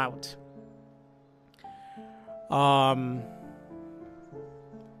 this route. But,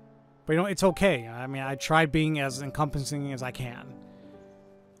 you know, it's okay. I mean, I tried being as encompassing as I can.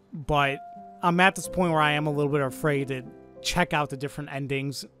 But I'm at this point where I am a little bit afraid to check out the different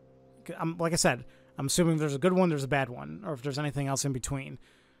endings. Like I said, I'm assuming there's a good one, there's a bad one, or if there's anything else in between.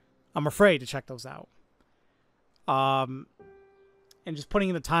 I'm afraid to check those out. And just putting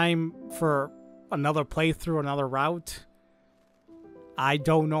in the time for another playthrough, another route, I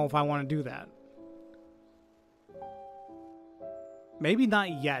don't know if I want to do that. Maybe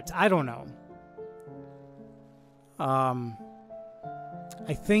not yet. I don't know. I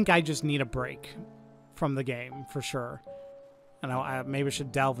think I just need a break from the game, for sure. And I maybe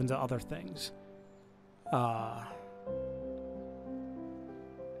should delve into other things.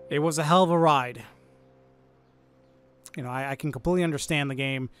 It was a hell of a ride. You know, I can completely understand the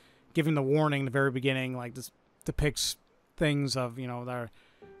game giving the warning in the very beginning, like this depicts things of, you know, that are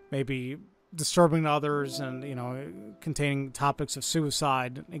maybe disturbing to others and, you know, containing topics of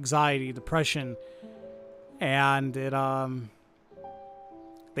suicide, anxiety, depression. And it,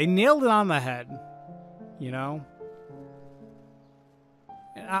 they nailed it on the head, you know?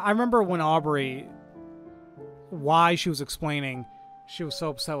 I remember when Aubrey, why she was explaining she was so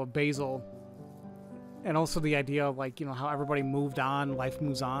upset with Basil, and also the idea of, like, you know, how everybody moved on, life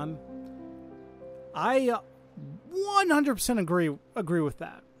moves on. I 100% agree with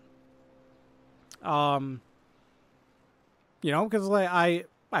that. You know, because like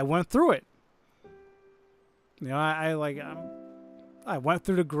I went through it. You know, I went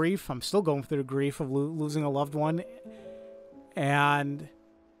through the grief. I'm still going through the grief of losing a loved one, and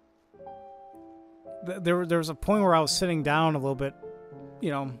there was a point where I was sitting down a little bit.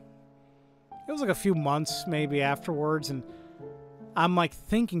 You know, it was like a few months maybe afterwards, and I'm like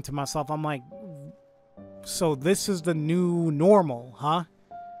thinking to myself, I'm like, so this is the new normal, huh?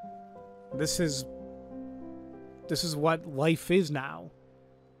 This is what life is now.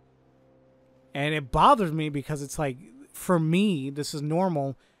 And it bothers me because it's like, for me, this is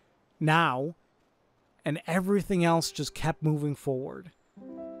normal now, and everything else just kept moving forward.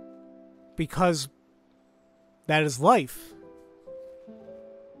 Because that is life.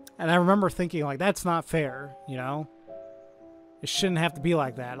 And I remember thinking, like, that's not fair, you know? It shouldn't have to be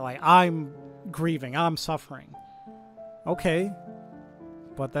like that. Like, I'm grieving, I'm suffering. Okay.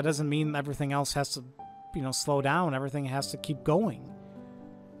 But that doesn't mean everything else has to, you know, slow down. Everything has to keep going.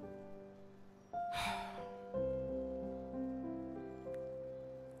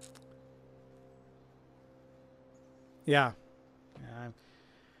 Yeah.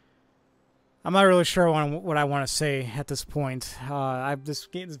 I'm not really sure what I want to say at this point. This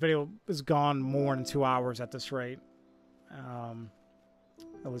video has gone more than 2 hours at this rate.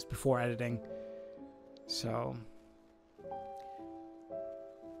 At least before editing. So,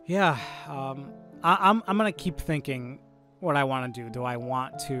 yeah. I'm gonna keep thinking what I want to do. Do I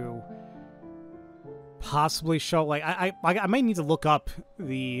want to possibly show, like, I might need to look up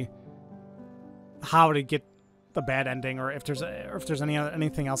how to get the bad ending, or if there's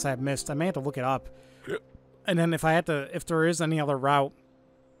anything else I've missed. I may have to look it up. And then if there is any other route,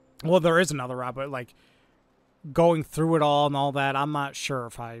 well, there is another route, but like going through it all and all that, I'm not sure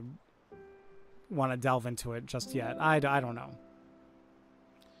if I want to delve into it just yet. I don't know.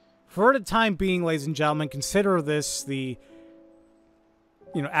 For the time being, ladies and gentlemen, consider this the,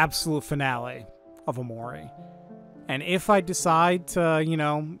 you know, absolute finale of Omori. And if I decide to, you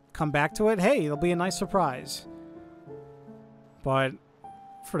know, come back to it, hey, it'll be a nice surprise. But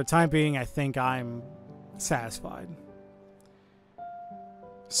for the time being, I think I'm satisfied.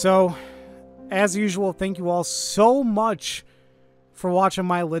 So, as usual, thank you all so much for watching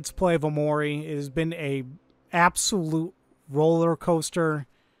my Let's Play of Omori. It has been a absolute roller coaster.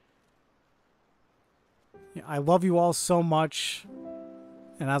 I love you all so much.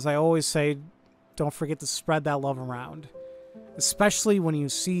 And as I always say, don't forget to spread that love around. Especially when you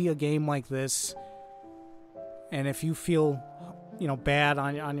see a game like this. And if you feel, bad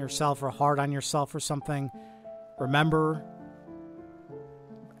on yourself or hard on yourself or something, remember,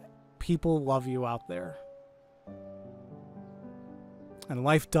 people love you out there. And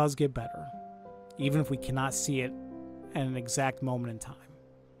life does get better, even if we cannot see it at an exact moment in time.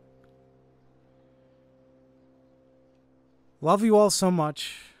 Love you all so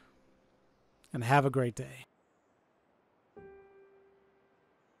much, and have a great day.